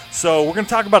 Yes. So we're going to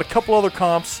talk about a couple other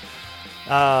comps.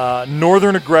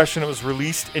 Northern Aggression. It was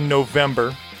released in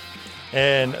November.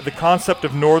 And the concept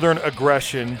of Northern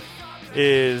Aggression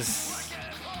is,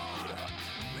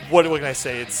 what can I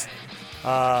say? It's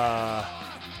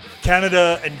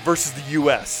Canada and versus the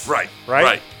U.S. Right.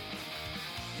 Right?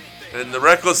 And the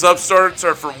Reckless Upstarts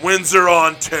are from Windsor,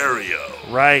 Ontario.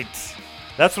 Right.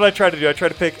 That's what I tried to do. I tried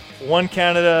to pick one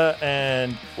Canada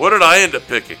and What did I end up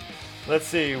picking? let's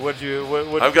see. What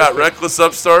I've got Reckless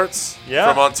Upstarts Yeah.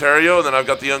 from Ontario, and then I've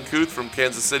got the Uncouth from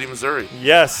Kansas City, Missouri.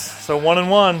 Yes. So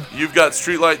 1-1. You've got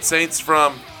Streetlight Saints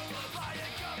from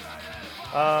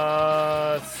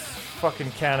It's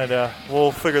fucking Canada.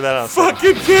 We'll figure that out. soon.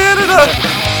 fucking Canada.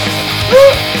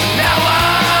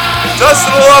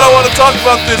 Dustin, a lot I want to talk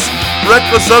about this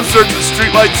Reckless Upstarts and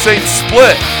Streetlight Saints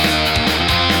split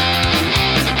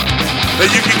that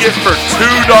you can get for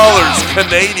 $2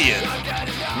 Canadian,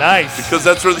 Nice. because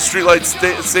that's where the Streetlight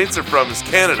Saints are from, is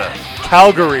Canada.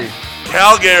 Calgary.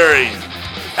 Calgary,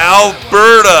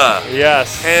 Alberta,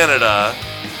 Yes. Canada,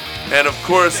 and of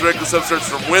course Reckless Upstarts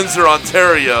from Windsor,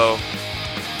 Ontario.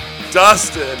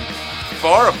 Dustin,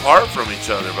 far apart from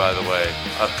each other, by the way.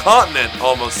 A continent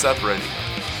almost separating them.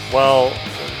 Well,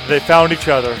 they found each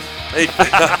other. Hey,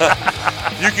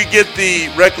 you could get the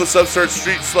Reckless Upstart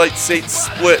Streetlight Saints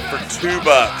split for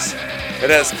 $2. It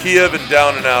has Kiev and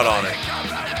Down and Out on it.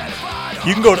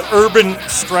 You can go to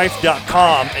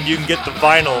urbanstrife.com and you can get the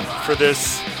vinyl for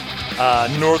this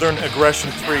Northern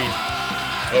Aggression 3.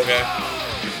 Okay.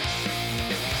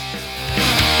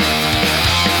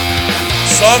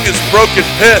 Song is Broken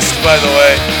Pissed, by the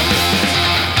way.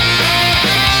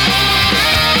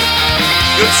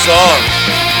 Good song.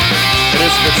 It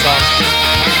is a good song.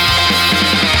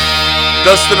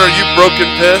 Dustin, are you broken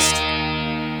pissed?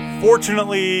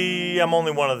 Fortunately, I'm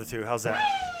only one of the two. How's that?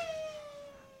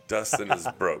 Dustin is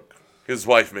broke. His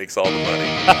wife makes all the money.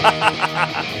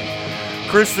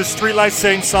 Chris, the Streetlight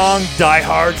Saints song, Die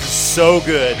Hard, is so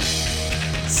good.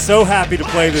 So happy to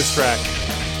play this track.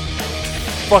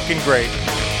 Fucking great.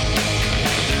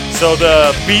 So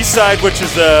the B-side, which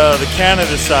is the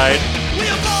Canada side,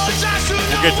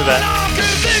 We'll get to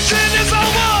that.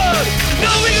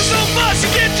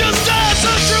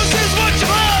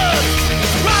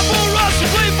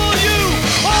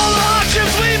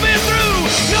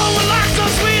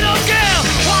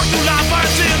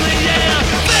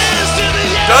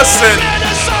 Dustin,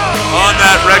 on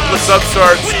that Reckless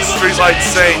Upstarts Streetlight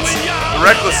Saints, the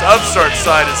Reckless Upstart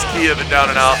side is Kiev and Down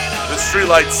and Out. The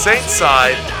Streetlight Saints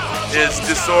side is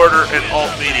Disorder and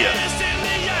Alt Media.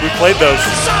 we played those.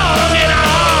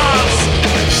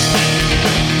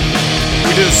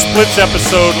 We did a splits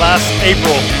episode last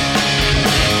April.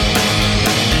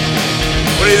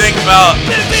 What do you think about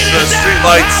the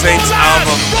Streetlight Saints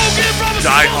album,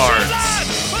 Die Hards?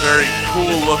 Very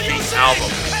cool looking album.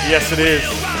 Yes, it is.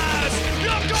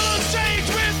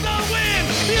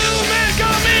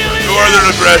 Northern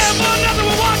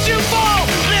Aggression.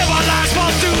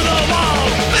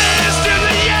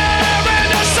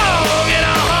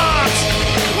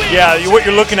 Yeah, what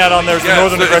you're looking at on there is the Yeah,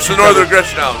 Northern it's Aggression. the Northern cover.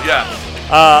 Aggression album,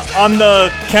 yeah. On the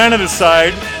Canada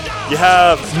side, you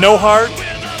have No Heart,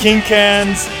 King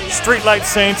Cans, Streetlight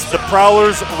Saints, The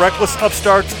Prowlers, Reckless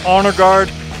Upstarts, Honor Guard,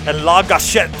 and La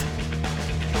Gachette.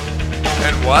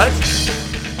 And what?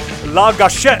 La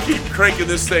Gachette. Keep cranking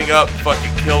this thing up,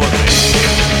 fucking killing me.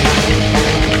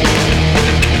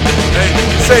 Hey,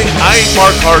 say, I ain't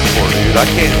Mark Hardcore, dude. I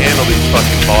can't handle these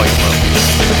fucking volume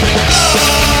levels.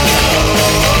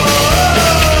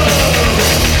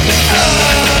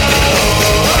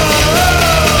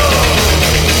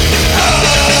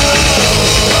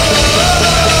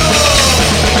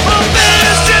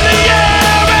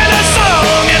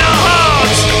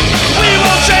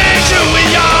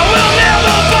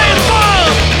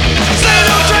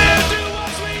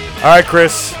 All right,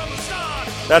 Chris.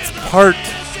 That's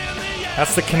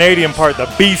the Canadian part,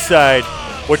 the B side,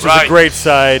 which is Right. a great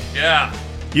side. Yeah.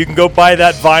 You can go buy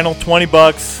that vinyl,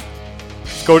 $20.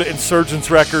 Just go to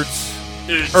Insurgents Records.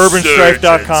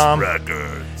 Urbanstrife.com.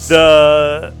 Records.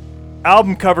 The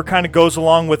album cover kind of goes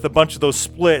along with a bunch of those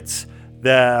splits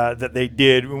that they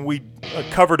did. We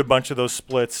covered a bunch of those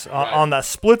splits on that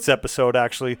splits episode,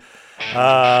 actually.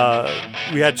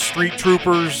 We had Street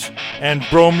Troopers and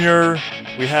Bromure.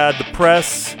 We had the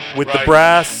Press with the Right.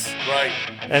 Brass. Right.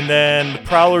 And then the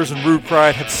Prowlers and Rude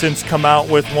Pride have since come out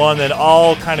with one that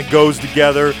all kind of goes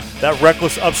together. That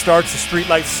Reckless Upstarts, the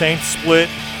Streetlight Saints split,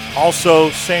 also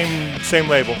same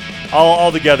label.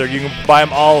 all together. You can buy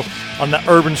them all on the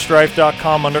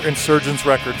urbanstrife.com under Insurgents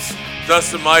Records.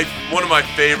 Dustin, one of my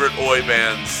favorite Oi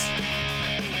bands,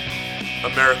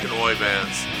 American Oi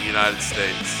bands in the United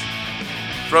States,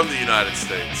 from the United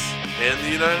States, and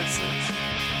the United States,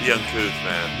 the Uncouth,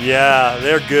 man. Yeah,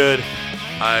 they're good.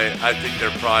 I think they're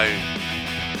probably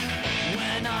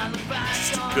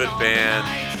just a good band.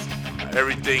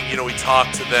 Everything, we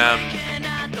talked to them.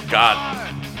 God,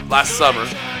 last summer,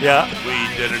 Yeah.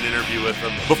 we did an interview with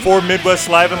them. Before Midwest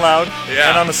Live and Loud. Yeah.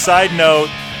 And on a side note,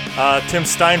 Tim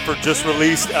Steinfort just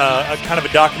released a kind of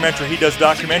a documentary. He does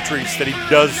documentaries that he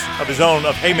does of his own,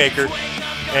 of Haymaker.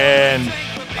 And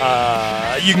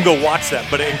you can go watch that.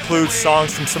 But it includes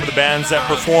songs from some of the bands that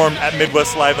performed at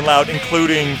Midwest Live and Loud,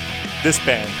 including this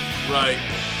band. Right.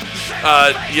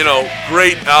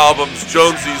 Great albums.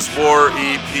 Jonesy's War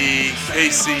EP,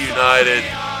 KC United.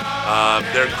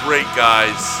 They're great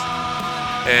guys.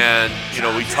 And,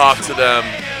 we talk to them.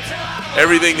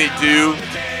 Everything they do,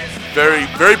 very,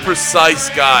 very precise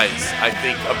guys, I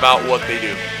think, about what they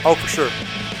do. Oh, for sure.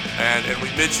 And we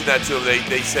mentioned that to them.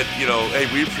 They said, hey,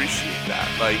 we appreciate that.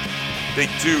 Like,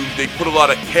 they put a lot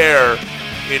of care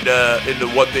into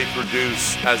what they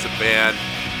produce as a band.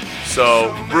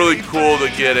 So really cool to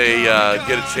get a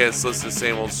chance to listen to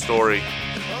Same Old Story,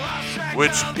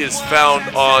 which is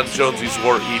found on Jonesy's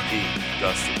War EP,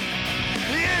 Dustin.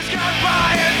 Years gone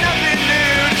by and nothing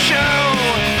new to show.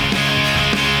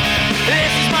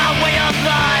 This is my way of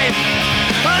life.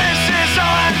 This is all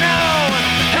I know.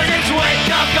 I need to wake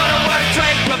up, go to work,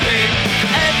 drink, repeat.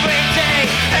 Every day,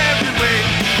 every week.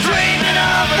 Dreaming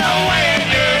of the way it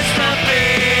used to be.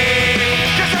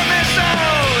 'Cause I miss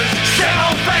those same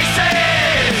old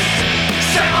faces,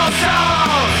 same old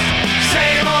songs,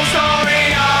 same old story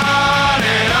on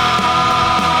and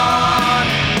on.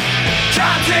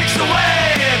 Time ticks away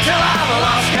until I've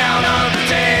lost count of the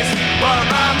days, but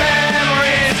my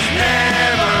memories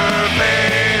never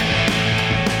fade.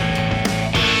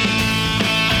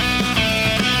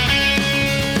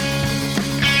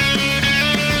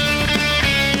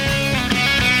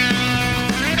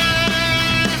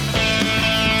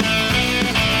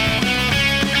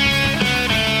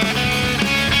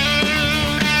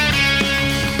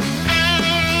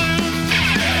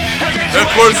 And of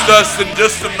course, Dustin,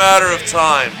 Just a Matter of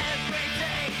Time.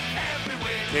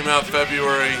 Came out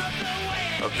February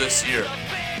of this year.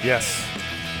 Yes.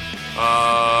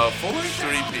 Full length or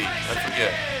EP? I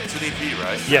forget. It's an EP,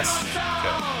 right? Yes.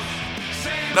 Okay.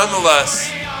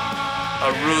 Nonetheless,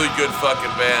 a really good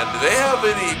fucking band. Do they have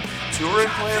any touring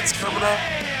plans coming up?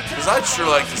 Because I'd sure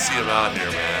like to see them out here,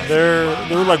 man.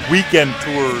 They're like weekend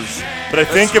tours. But I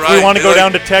think That's if we right. want to They go like-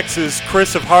 down to Texas,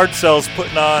 Chris of Hard Cell's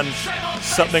putting on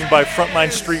something by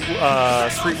Frontline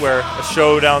Streetwear, a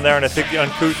show down there, and I think the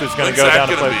Uncouth is going When's to go that down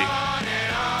to gonna play. be?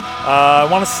 I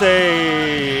want to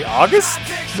say August,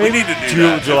 We maybe need to do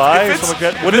that. July If or it's- something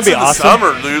like that. if Wouldn't it's it be in the awesome?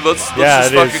 summer, dude, let's Yeah,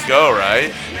 just it fucking is. go,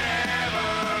 right?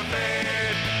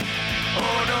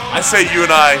 I say you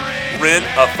and I rent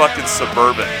a fucking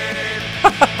Suburban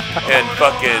and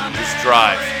fucking just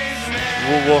drive.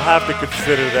 We'll have to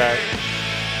consider that.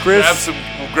 Chris,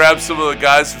 We'll grab some of the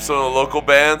guys from some of the local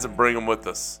bands and bring them with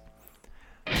us.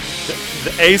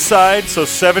 the A-side, so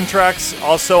 7 tracks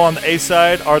also on the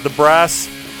A-side are The Brass,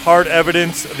 Hard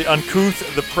Evidence, The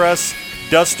Uncouth, The Press,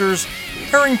 Dusters,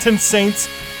 Harrington Saints,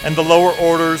 and The Lower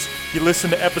Orders. You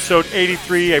listen to episode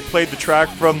 83. I played the track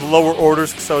from The Lower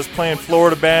Orders because I was playing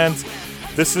Florida bands.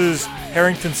 This is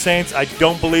Harrington Saints. I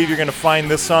don't believe you're going to find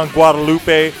this song,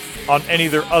 Guadalupe, on any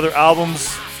of their other albums.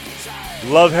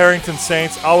 Love Harrington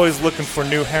Saints. Always looking for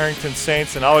new Harrington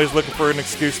Saints and always looking for an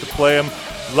excuse to play them.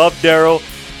 Love Daryl.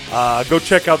 Go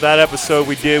check out that episode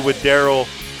we did with Daryl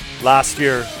last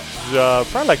year. It was,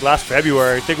 probably like last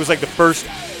February. I think it was like the first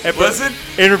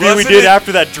interview we wasn't did it-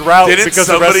 after that drought because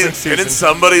of wrestling season. Didn't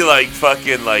somebody like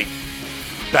fucking like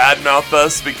badmouth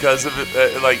us because of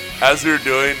it? Like as we were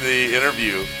doing the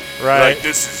interview, Right. Like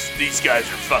these guys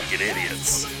are fucking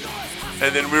idiots.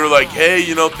 And then we were like, hey,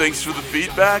 thanks for the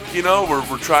feedback.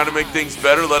 We're trying to make things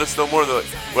better. Let us know more. They're like,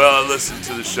 well, I listened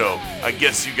to the show. I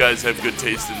guess you guys have good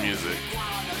taste in music.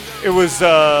 It was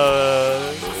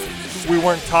we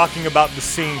weren't talking about the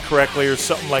scene correctly or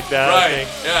something like that. I Right.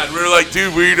 think. Yeah, and we were like,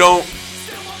 dude, we're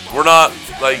not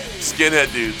like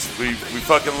skinhead dudes. We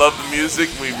fucking love the music.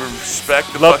 We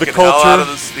respect the Love the fucking hell out culture. of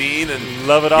the scene and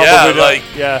Love it all, Yeah, but we don't- like,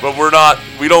 yeah.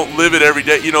 but we don't live it every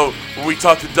day. When we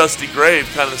talked to Dusty Grave,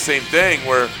 kind of the same thing.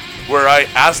 Where I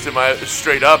asked him,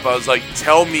 straight up, I was like,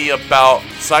 tell me about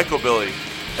Psychobilly.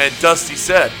 And Dusty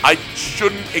said, I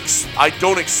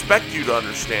don't expect you to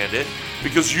understand it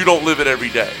because you don't live it every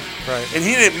day. Right. And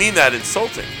he didn't mean that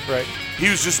insulting. Right. He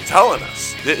was just telling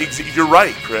us. You're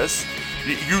right, Chris.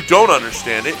 You don't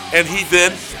understand it. And he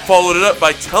then followed it up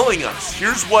by telling us,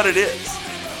 here's what it is.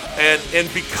 And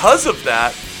because of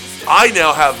that, I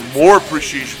now have more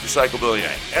appreciation for psychobilly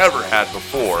than I ever had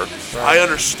before. I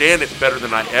understand it better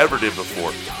than I ever did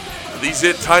before. These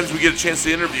times we get a chance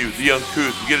to interview the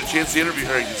Uncouth, we get a chance to interview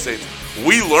Harrington Saints,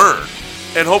 we learn.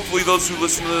 And hopefully those who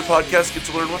listen to the podcast get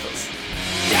to learn with us.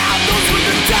 Yeah, those were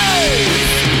the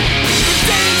days. The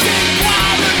days in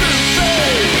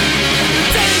Guadalupe. The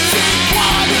days in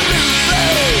Guadalupe.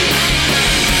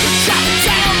 The traffic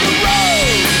down the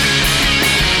road.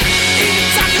 Even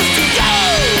tacos to go.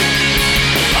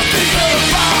 I think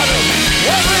about them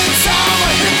every time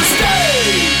I hit the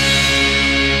stage.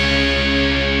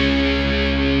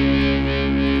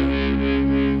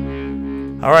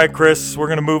 All right, Chris, we're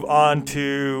going to move on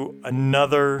to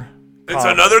another. It's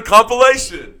another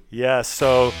compilation. Yes,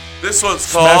 so This one's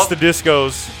Smash called the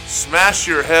Discos. Smash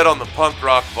Your Head on the Punk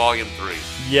Rock Volume 3.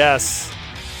 Yes.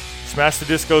 Smash the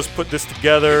Discos put this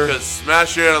together. Because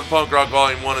Smash Your Head on the Punk Rock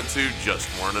Volume 1 and 2 just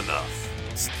weren't enough.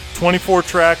 24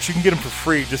 tracks. You can get them for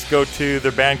free. Just go to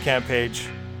their Bandcamp page.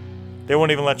 They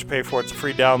won't even let you pay for it. It's a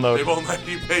free download. They won't let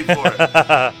you pay for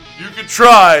it. You can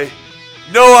try.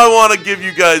 No, I want to give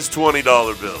you guys $20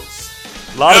 bills.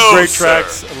 A lot No, of great sir.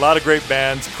 tracks. A lot of great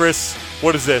bands. Chris,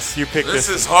 what is this? You picked This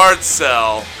this. is Hard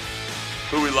Sell,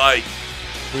 who we like.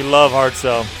 We love Hard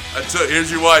Sell.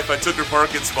 Here's your wife. I took her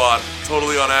parking spot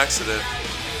totally on accident.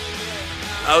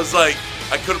 I was like,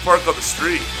 I couldn't park on the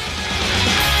street.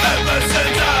 Ever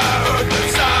since I heard the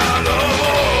sound of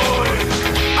voice,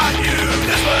 I knew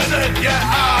this was it, yeah,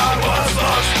 I was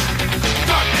lost.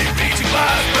 Darkly beaching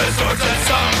glass resorts and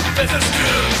some business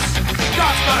news.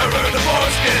 Got my room of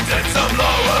foreskins and some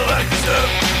lower legs too.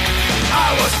 I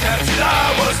was captured, I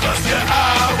was lost, yeah,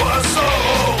 I was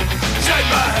sold. Shaved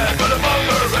my head for the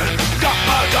bunker and got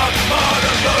my dog in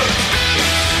modern boots.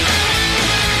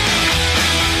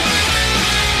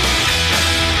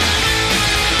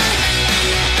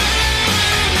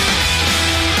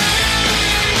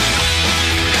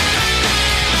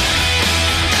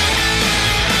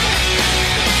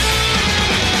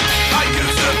 I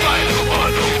used to find the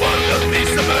one who wanted me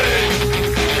to me.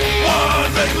 One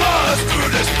big loss to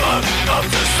this month of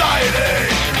society.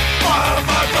 All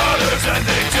my brothers and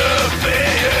they took me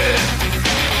in.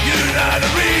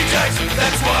 United Rejects,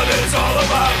 that's what it's all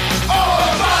about. All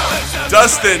about.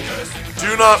 Dustin,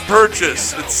 do not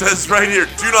purchase. It says right here,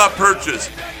 do not purchase.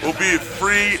 Will be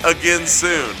free again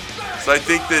soon. So I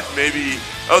think that maybe.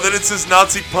 Oh, then it says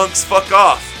Nazi punks fuck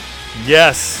off.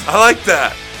 Yes. I like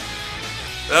that.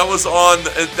 That was on.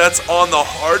 That's on the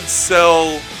Hard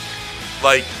Sell,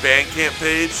 like Bandcamp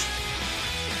page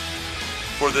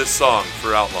for this song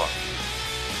for Outlaw.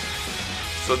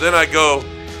 So then I go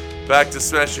back to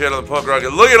Smash Your Head on the Punk Rock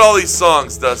and look at all these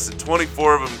songs, Dustin.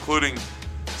 24 of them, including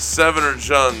Sevener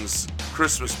Jung's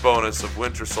Christmas bonus of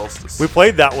Winter Solstice. We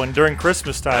played that one during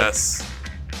Christmas time. Yes.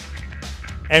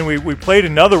 And we played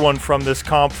another one from this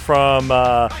comp from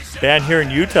band here in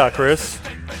Utah, Chris.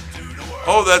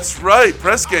 Oh, that's right.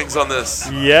 Press Gang's on this.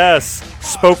 Yes.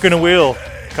 Spoken a Wheel.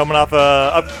 Coming off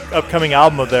a upcoming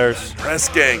album of theirs. Press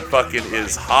Gang fucking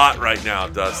is hot right now,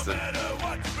 Dustin.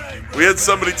 We had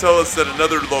somebody tell us that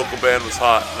another local band was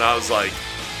hot, and I was like,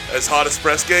 as hot as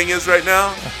Press Gang is right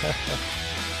now?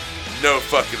 No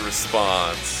fucking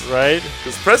response. Right?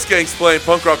 Because Press Gang's playing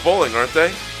Punk Rock Bowling, aren't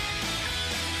they?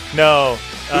 No.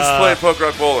 Who's playing Punk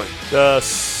Rock Bowling?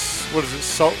 What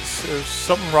is it?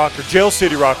 Something Rocker. Jail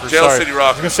City Rockers. Jail sorry. City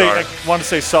Rockers, I was gonna say, sorry. I wanted to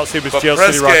say Salt City, but it's But Jail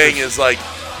Press City Rockers. Gang is like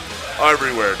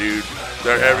everywhere, dude.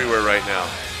 They're everywhere right now.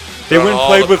 They They're went and on all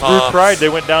played the with Rude comps. Pride. They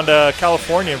went down to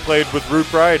California and played with Rude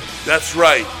Pride. That's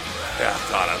right. Yeah,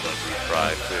 God, I love Rude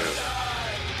Pride, too.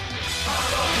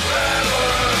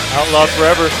 Outlawed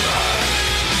Forever.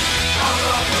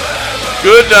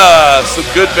 Good, some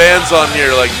good bands on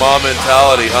here, like Mom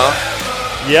Mentality, huh?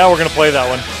 Yeah, we're gonna play that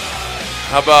one.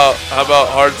 How about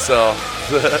Hard Sell?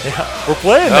 We're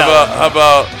playing that one.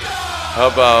 How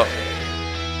about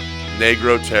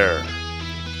Negro Terror?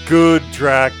 Good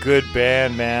track, good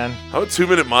band, man. How about 2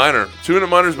 Minute Minor? 2 Minute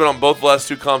Minor's been on both the last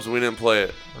two comps and we didn't play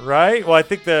it. Right? Well, I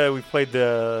think we played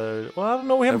the. Well, I don't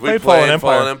know. We haven't Have we played Fallen played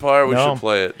Empire. Fallen Empire? We No. should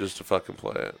play it just to fucking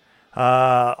play it.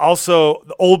 Also,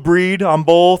 the Old Breed on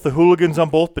both, the Hooligans on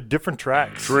both, but different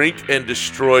tracks. Drink and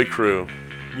Destroy Crew.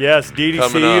 Yes, Coming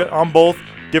DDC up. on both,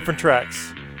 different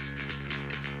tracks.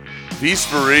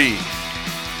 Beast Marie.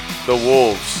 The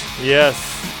Wolves. Yes.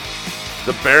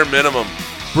 The Bare Minimum.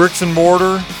 Bricks and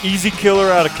Mortar, Easy Killer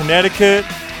out of Connecticut,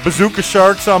 Bazooka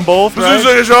Sharks on both, right?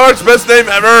 Bazooka Sharks, best name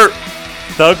ever.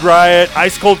 Thug Riot,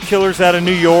 Ice Cold Killers out of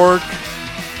New York.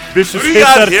 Vicious Who do you Hits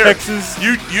got out of here? Texas.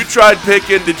 You tried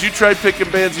picking. Did you try picking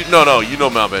bands? No, you know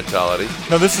Mount Mentality.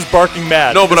 No, this is Barking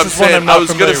Mad. No, but This I'm is one saying, not I was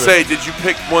going to familiar say, did you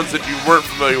pick ones that you weren't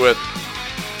familiar with?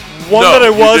 with. One no, that I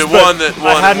you was, did but one that won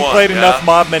I hadn't and won, played enough yeah?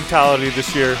 Mob Mentality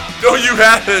this year, No, you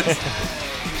hadn't.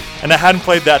 and I hadn't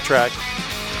played that track.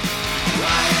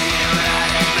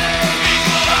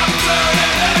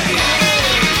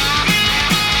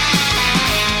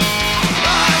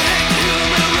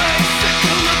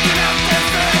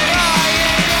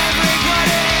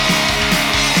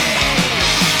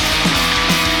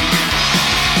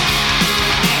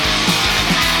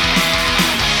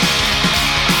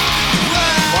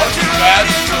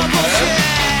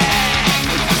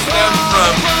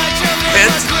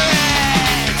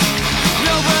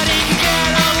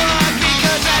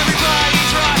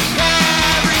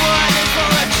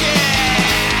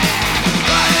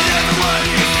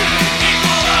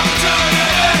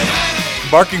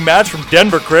 Barking Mad's from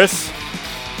Denver, Chris.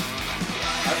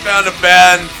 I found a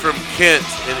band from Kent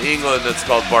in England that's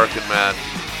called Barkin' Mad.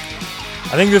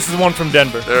 I think this is one from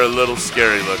Denver. They're a little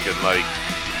scary looking, like,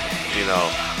 you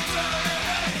know,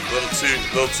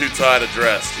 little too tight a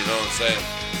dress. You know what I'm saying?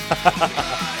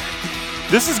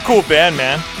 This is a cool band,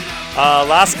 man.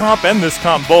 Last comp and this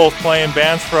comp both playing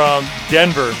bands from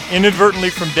Denver, inadvertently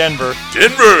from Denver,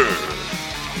 Denver.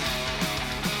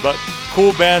 but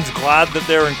cool bands. Glad that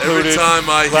they're included. Every time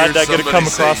I Glad hear that I get to somebody come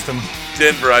say across them.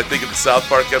 Denver, I think of the South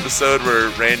Park episode where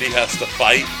Randy has to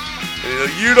fight. And he's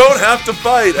like, you don't have to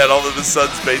fight at all of his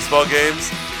son's baseball games.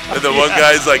 And the one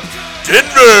guy's like,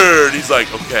 Denver! And he's like,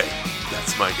 okay,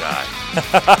 that's my guy.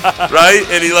 Right?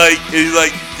 And he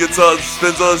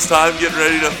spends all his time getting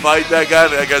ready to fight that guy.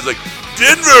 And that guy's like,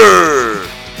 Denver!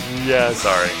 Yes.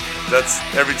 Sorry. That's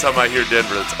every time I hear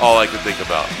Denver, that's all I can think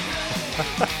about.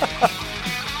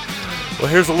 Well,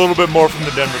 here's a little bit more from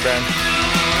the Denver band.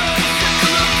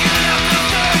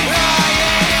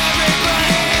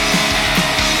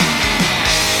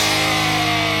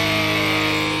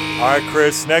 All right,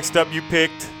 Chris, next up you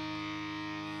picked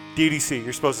DDC.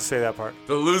 You're supposed to say that part.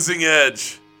 The Losing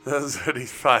Edge. That's what he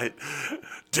fight.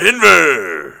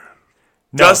 Denver!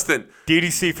 No, Dustin.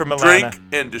 DDC from Atlanta. Drink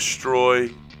and Destroy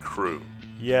Crew.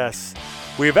 Yes.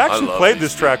 We've actually love played these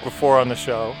this track before on the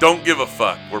show. Don't give a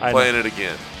fuck. We're I know. playing it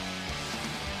again.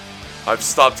 I've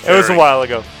stopped It caring. was a while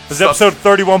ago. It was Stopped-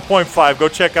 episode 31.5. Go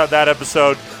check out that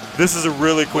episode. This is a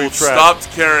really cool We've track. stopped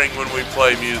caring when we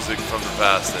play music from the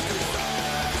past anymore.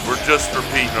 We're just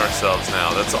repeating ourselves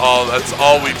now. That's all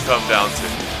we've come down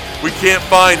to. We can't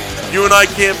find, you and I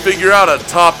can't figure out a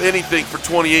top anything for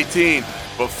 2018.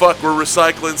 But fuck, we're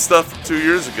recycling stuff from 2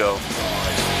 years ago.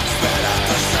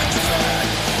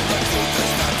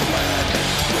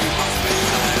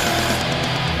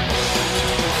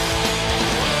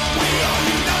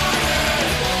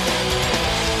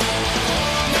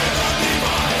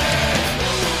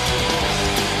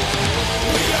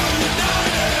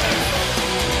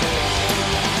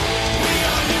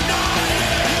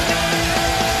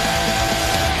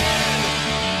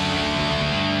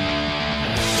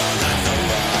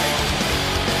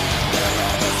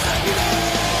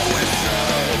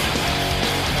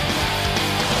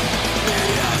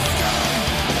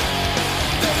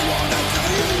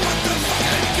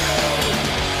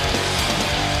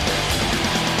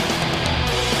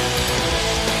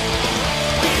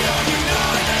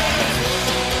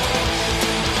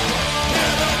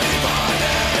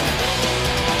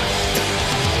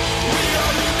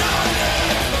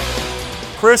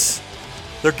 Chris,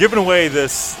 they're giving away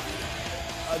this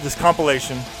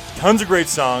compilation. Tons of great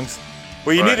songs.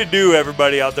 What you Right. need to do,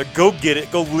 everybody out there, go get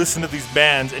it. Go listen to these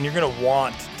bands, and you're going to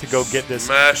want to go get this.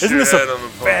 Smash Isn't your this head on the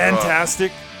punk rock.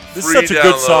 fantastic? This is Free such a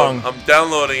good download. song. I'm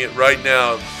downloading it right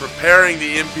now. Preparing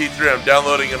the MP3. I'm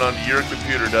downloading it onto your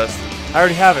computer, Dustin. I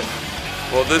already have it.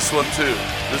 Well, this one too.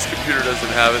 This computer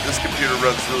doesn't have it. This computer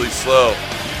runs really slow.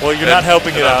 Well, you're not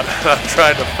helping it out. I'm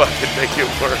trying to fucking make it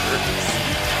work.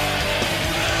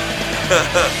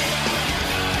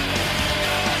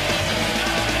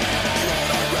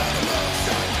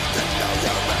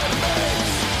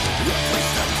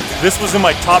 This was in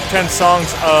my top 10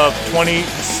 songs of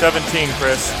 2017,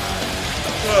 Chris.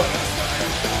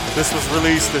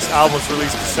 This album was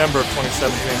released December of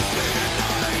 2017.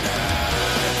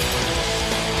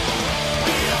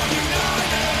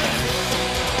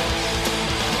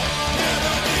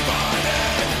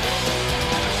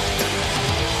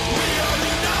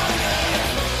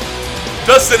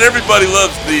 Dustin, everybody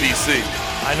loves DDC.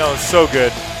 I know, it's so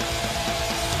good.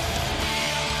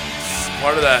 It's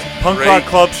part of that Punk great- Rock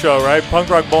Club Show, right? Punk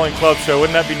Rock Bowling Club Show.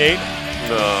 Wouldn't that be Nate?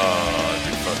 No, that'd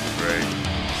be fucking great.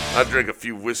 I'd drink a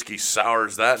few whiskey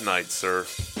sours that night, sir.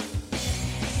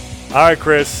 All right,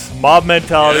 Chris. Mob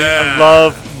Mentality. Yeah. I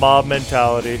love Mob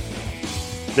Mentality.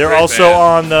 They're Great also band.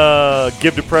 on the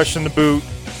Give Depression the Boot.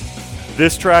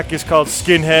 This track is called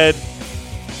Skinhead.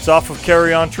 It's off of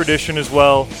Carry On Tradition as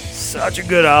well. Such a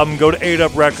good album. Go to 8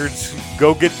 Up Records.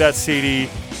 Go get that CD.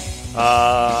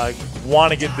 I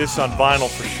want to get this on vinyl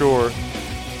for sure.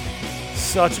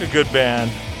 Such a good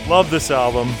band. Love this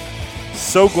album.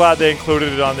 So glad they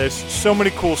included it on this. So many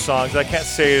cool songs. I can't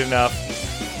say it enough.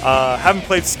 Haven't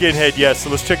played Skinhead yet, so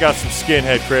let's check out some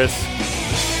Skinhead, Chris.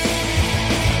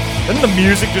 Doesn't the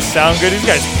music just sound good? These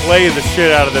guys play the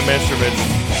shit out of them instruments.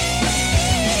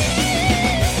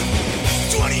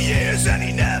 20 years and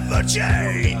he never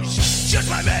changed. Just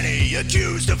my many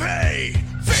accused of hate.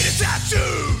 Faded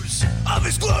tattoos of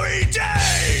his glory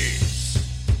days.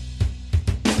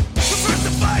 The first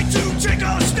to fight to take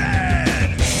a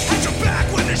stand. Had your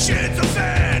back when the shit's a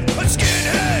fan. A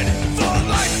skinhead for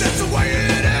life, that's the way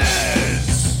it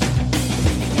is.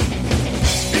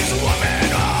 He's a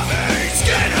one-man army.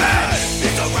 Skinhead,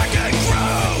 he's a wrecking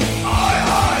crew. I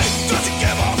doesn't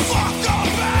give a fuck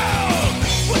about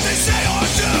what they say or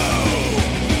do.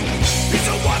 He's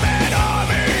a one-man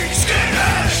army.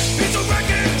 Skinhead, he's a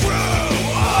wrecking crew.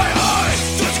 I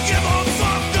doesn't give a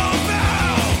fuck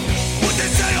about what they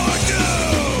say or do.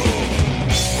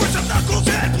 Words of knuckles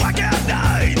and blackout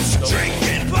nights.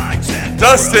 Drinking pints and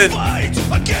Dustin, fight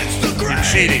against the grain.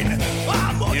 cheating.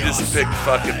 I'm on You your just picked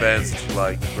side. fucking bands that you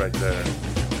like right there.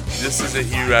 This isn't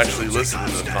you actually listening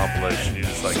to the compilation. You're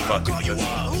just like, fuck it. This.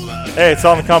 Hey, it's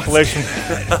on the compilation.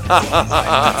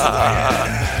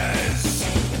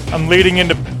 I'm leading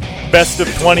into best of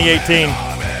 2018.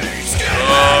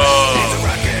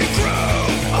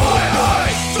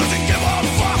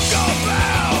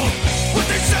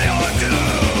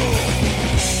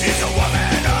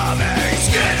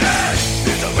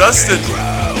 Dustin,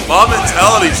 Mob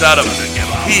Mentality's out of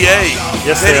PA.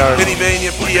 Yes, they are.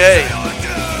 Pennsylvania, PA.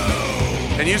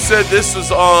 And you said this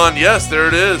was on, yes, there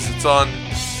it is. It's on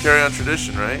Carry On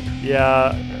Tradition, right?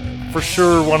 Yeah, for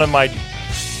sure one of my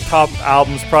top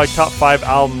albums, probably top 5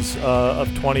 albums of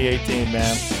 2018,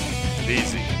 man.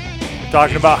 Easy.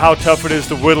 Talking about how tough it is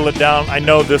to whittle it down. I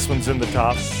know this one's in the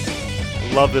top.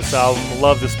 Love this album.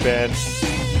 Love this band.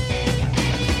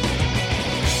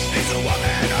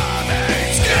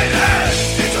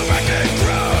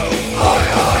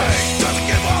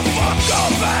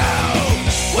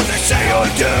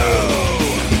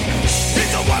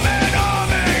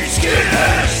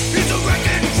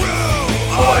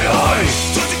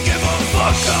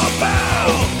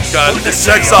 God, it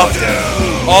checks off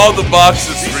all the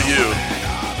boxes for you.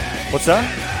 What's that?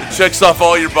 It checks off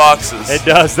all your boxes. It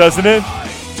does, doesn't it?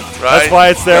 Right? That's why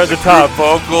it's there at the top.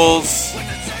 Group vocals.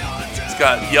 It's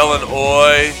got yelling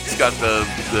oi. It's got the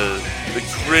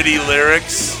gritty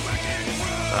lyrics.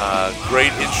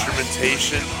 Great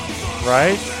instrumentation.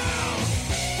 Right?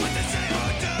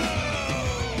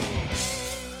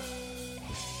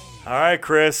 All right,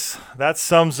 Chris. That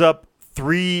sums up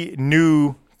 3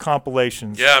 new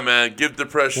compilations. Yeah, man. Give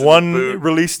Depression One the boot.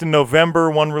 released in November,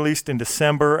 one released in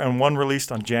December, and one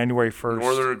released on January 1st.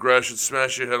 Northern Aggression,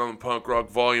 Smash Your Head on the Punk Rock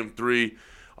Volume 3.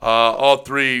 All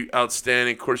 3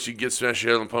 outstanding. Of course, you can get Smash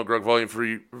Your Head on the Punk Rock Volume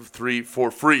 3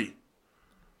 for free.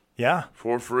 Yeah.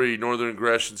 For free. Northern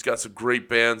Aggression's got some great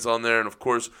bands on there. And, of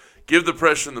course, Give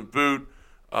Depression the boot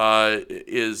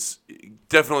is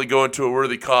definitely going to a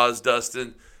worthy cause,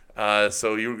 Dustin.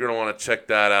 So you're going to want to check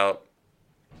that out.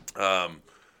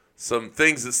 Some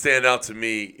things that stand out to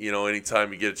me,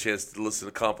 anytime you get a chance to listen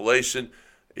to compilation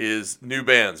is new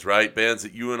bands, right? Bands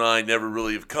that you and I never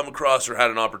really have come across or had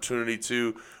an opportunity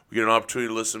to. We get an opportunity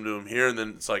to listen to them here, and then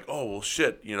it's like, oh, well,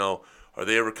 shit, are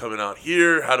they ever coming out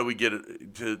here? How do we get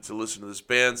to listen to this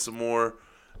band some more?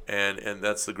 And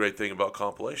that's the great thing about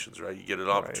compilations, right? You get an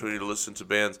opportunity to listen to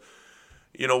bands.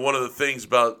 One of the things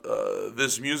about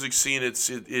this music scene, it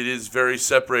is very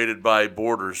separated by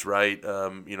borders, right?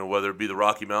 Whether it be the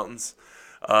Rocky Mountains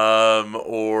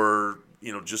or,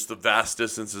 just the vast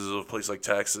distances of a place like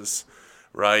Texas,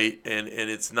 right? And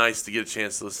it's nice to get a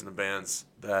chance to listen to bands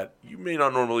that you may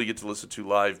not normally get to listen to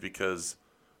live because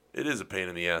it is a pain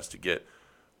in the ass to get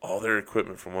all their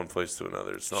equipment from one place to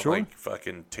another. It's not Sure. like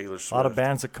fucking Taylor Swift. A lot of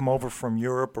bands that come over from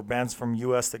Europe or bands from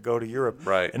U.S. that go to Europe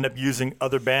Right. end up using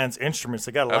other bands' instruments.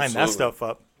 They got to line that Absolutely. stuff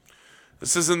up.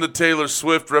 This isn't the Taylor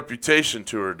Swift Reputation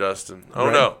Tour, Dustin. Oh,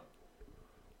 Right. no.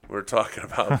 We're talking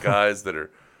about guys that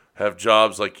have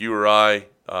jobs like you or I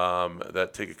that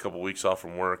take a couple weeks off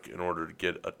from work in order to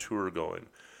get a tour going.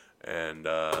 And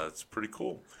it's pretty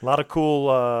cool. A lot of cool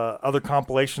other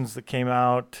compilations that came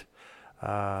out.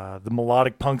 The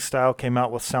Melodic Punk Style came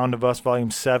out with Sound of Us Volume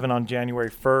 7 on January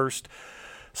 1st.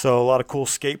 So a lot of cool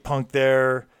skate punk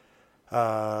there.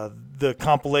 The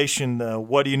compilation,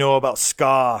 What Do You Know About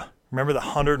Ska? Remember the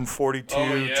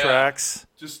 142 tracks?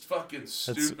 Just fucking That's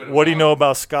stupid. What Do You Know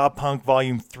About Ska Punk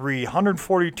Volume 3?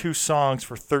 142 songs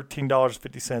for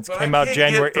 $13.50. But Came I out can't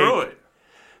January get through 8th. it.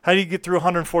 How do you get through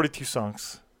 142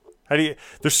 songs? How do you?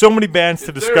 There's so many bands to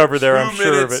If discover they're there. I'm 2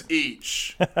 sure of minutes it.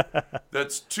 each.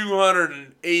 That's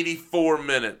 284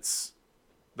 minutes.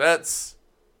 That's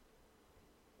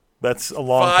That's a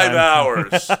long 5 time.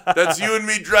 hours. That's you and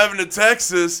me driving to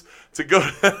Texas to go.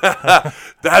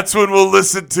 That's when we'll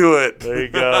listen to it. There you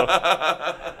go.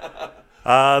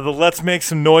 The Let's Make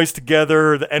Some Noise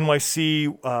Together, the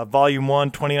NYC Volume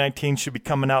 1 2019 should be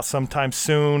coming out sometime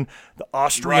soon. The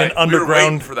Austrian Right, we were waiting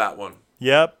Underground. for that one.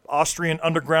 Yep. Austrian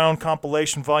Underground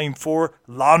Compilation Volume 4,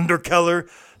 Landerkeller.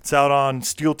 It's out on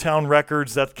Steeltown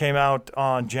Records. That came out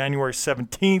on January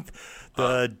 17th.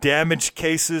 The Damaged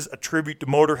Cases, a tribute to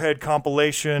Motorhead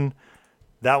compilation.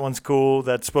 That one's cool.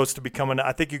 That's supposed to be coming.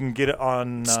 I think you can get it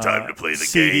on time to play the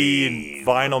CD game. and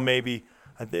vinyl maybe.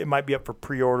 I think it might be up for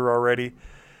pre-order already.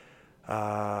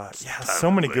 Yeah,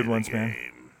 so many good ones, man.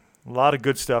 A lot of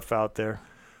good stuff out there.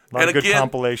 A lot And of good again,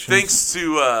 compilations. thanks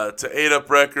to 8 Up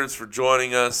Records for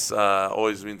joining us.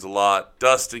 Always means a lot.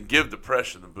 Dustin, give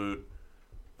Depression the Boot,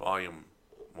 Volume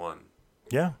 1.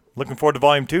 Yeah, looking forward to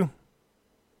Volume 2.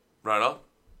 Right on.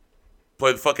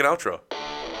 Play the fucking outro.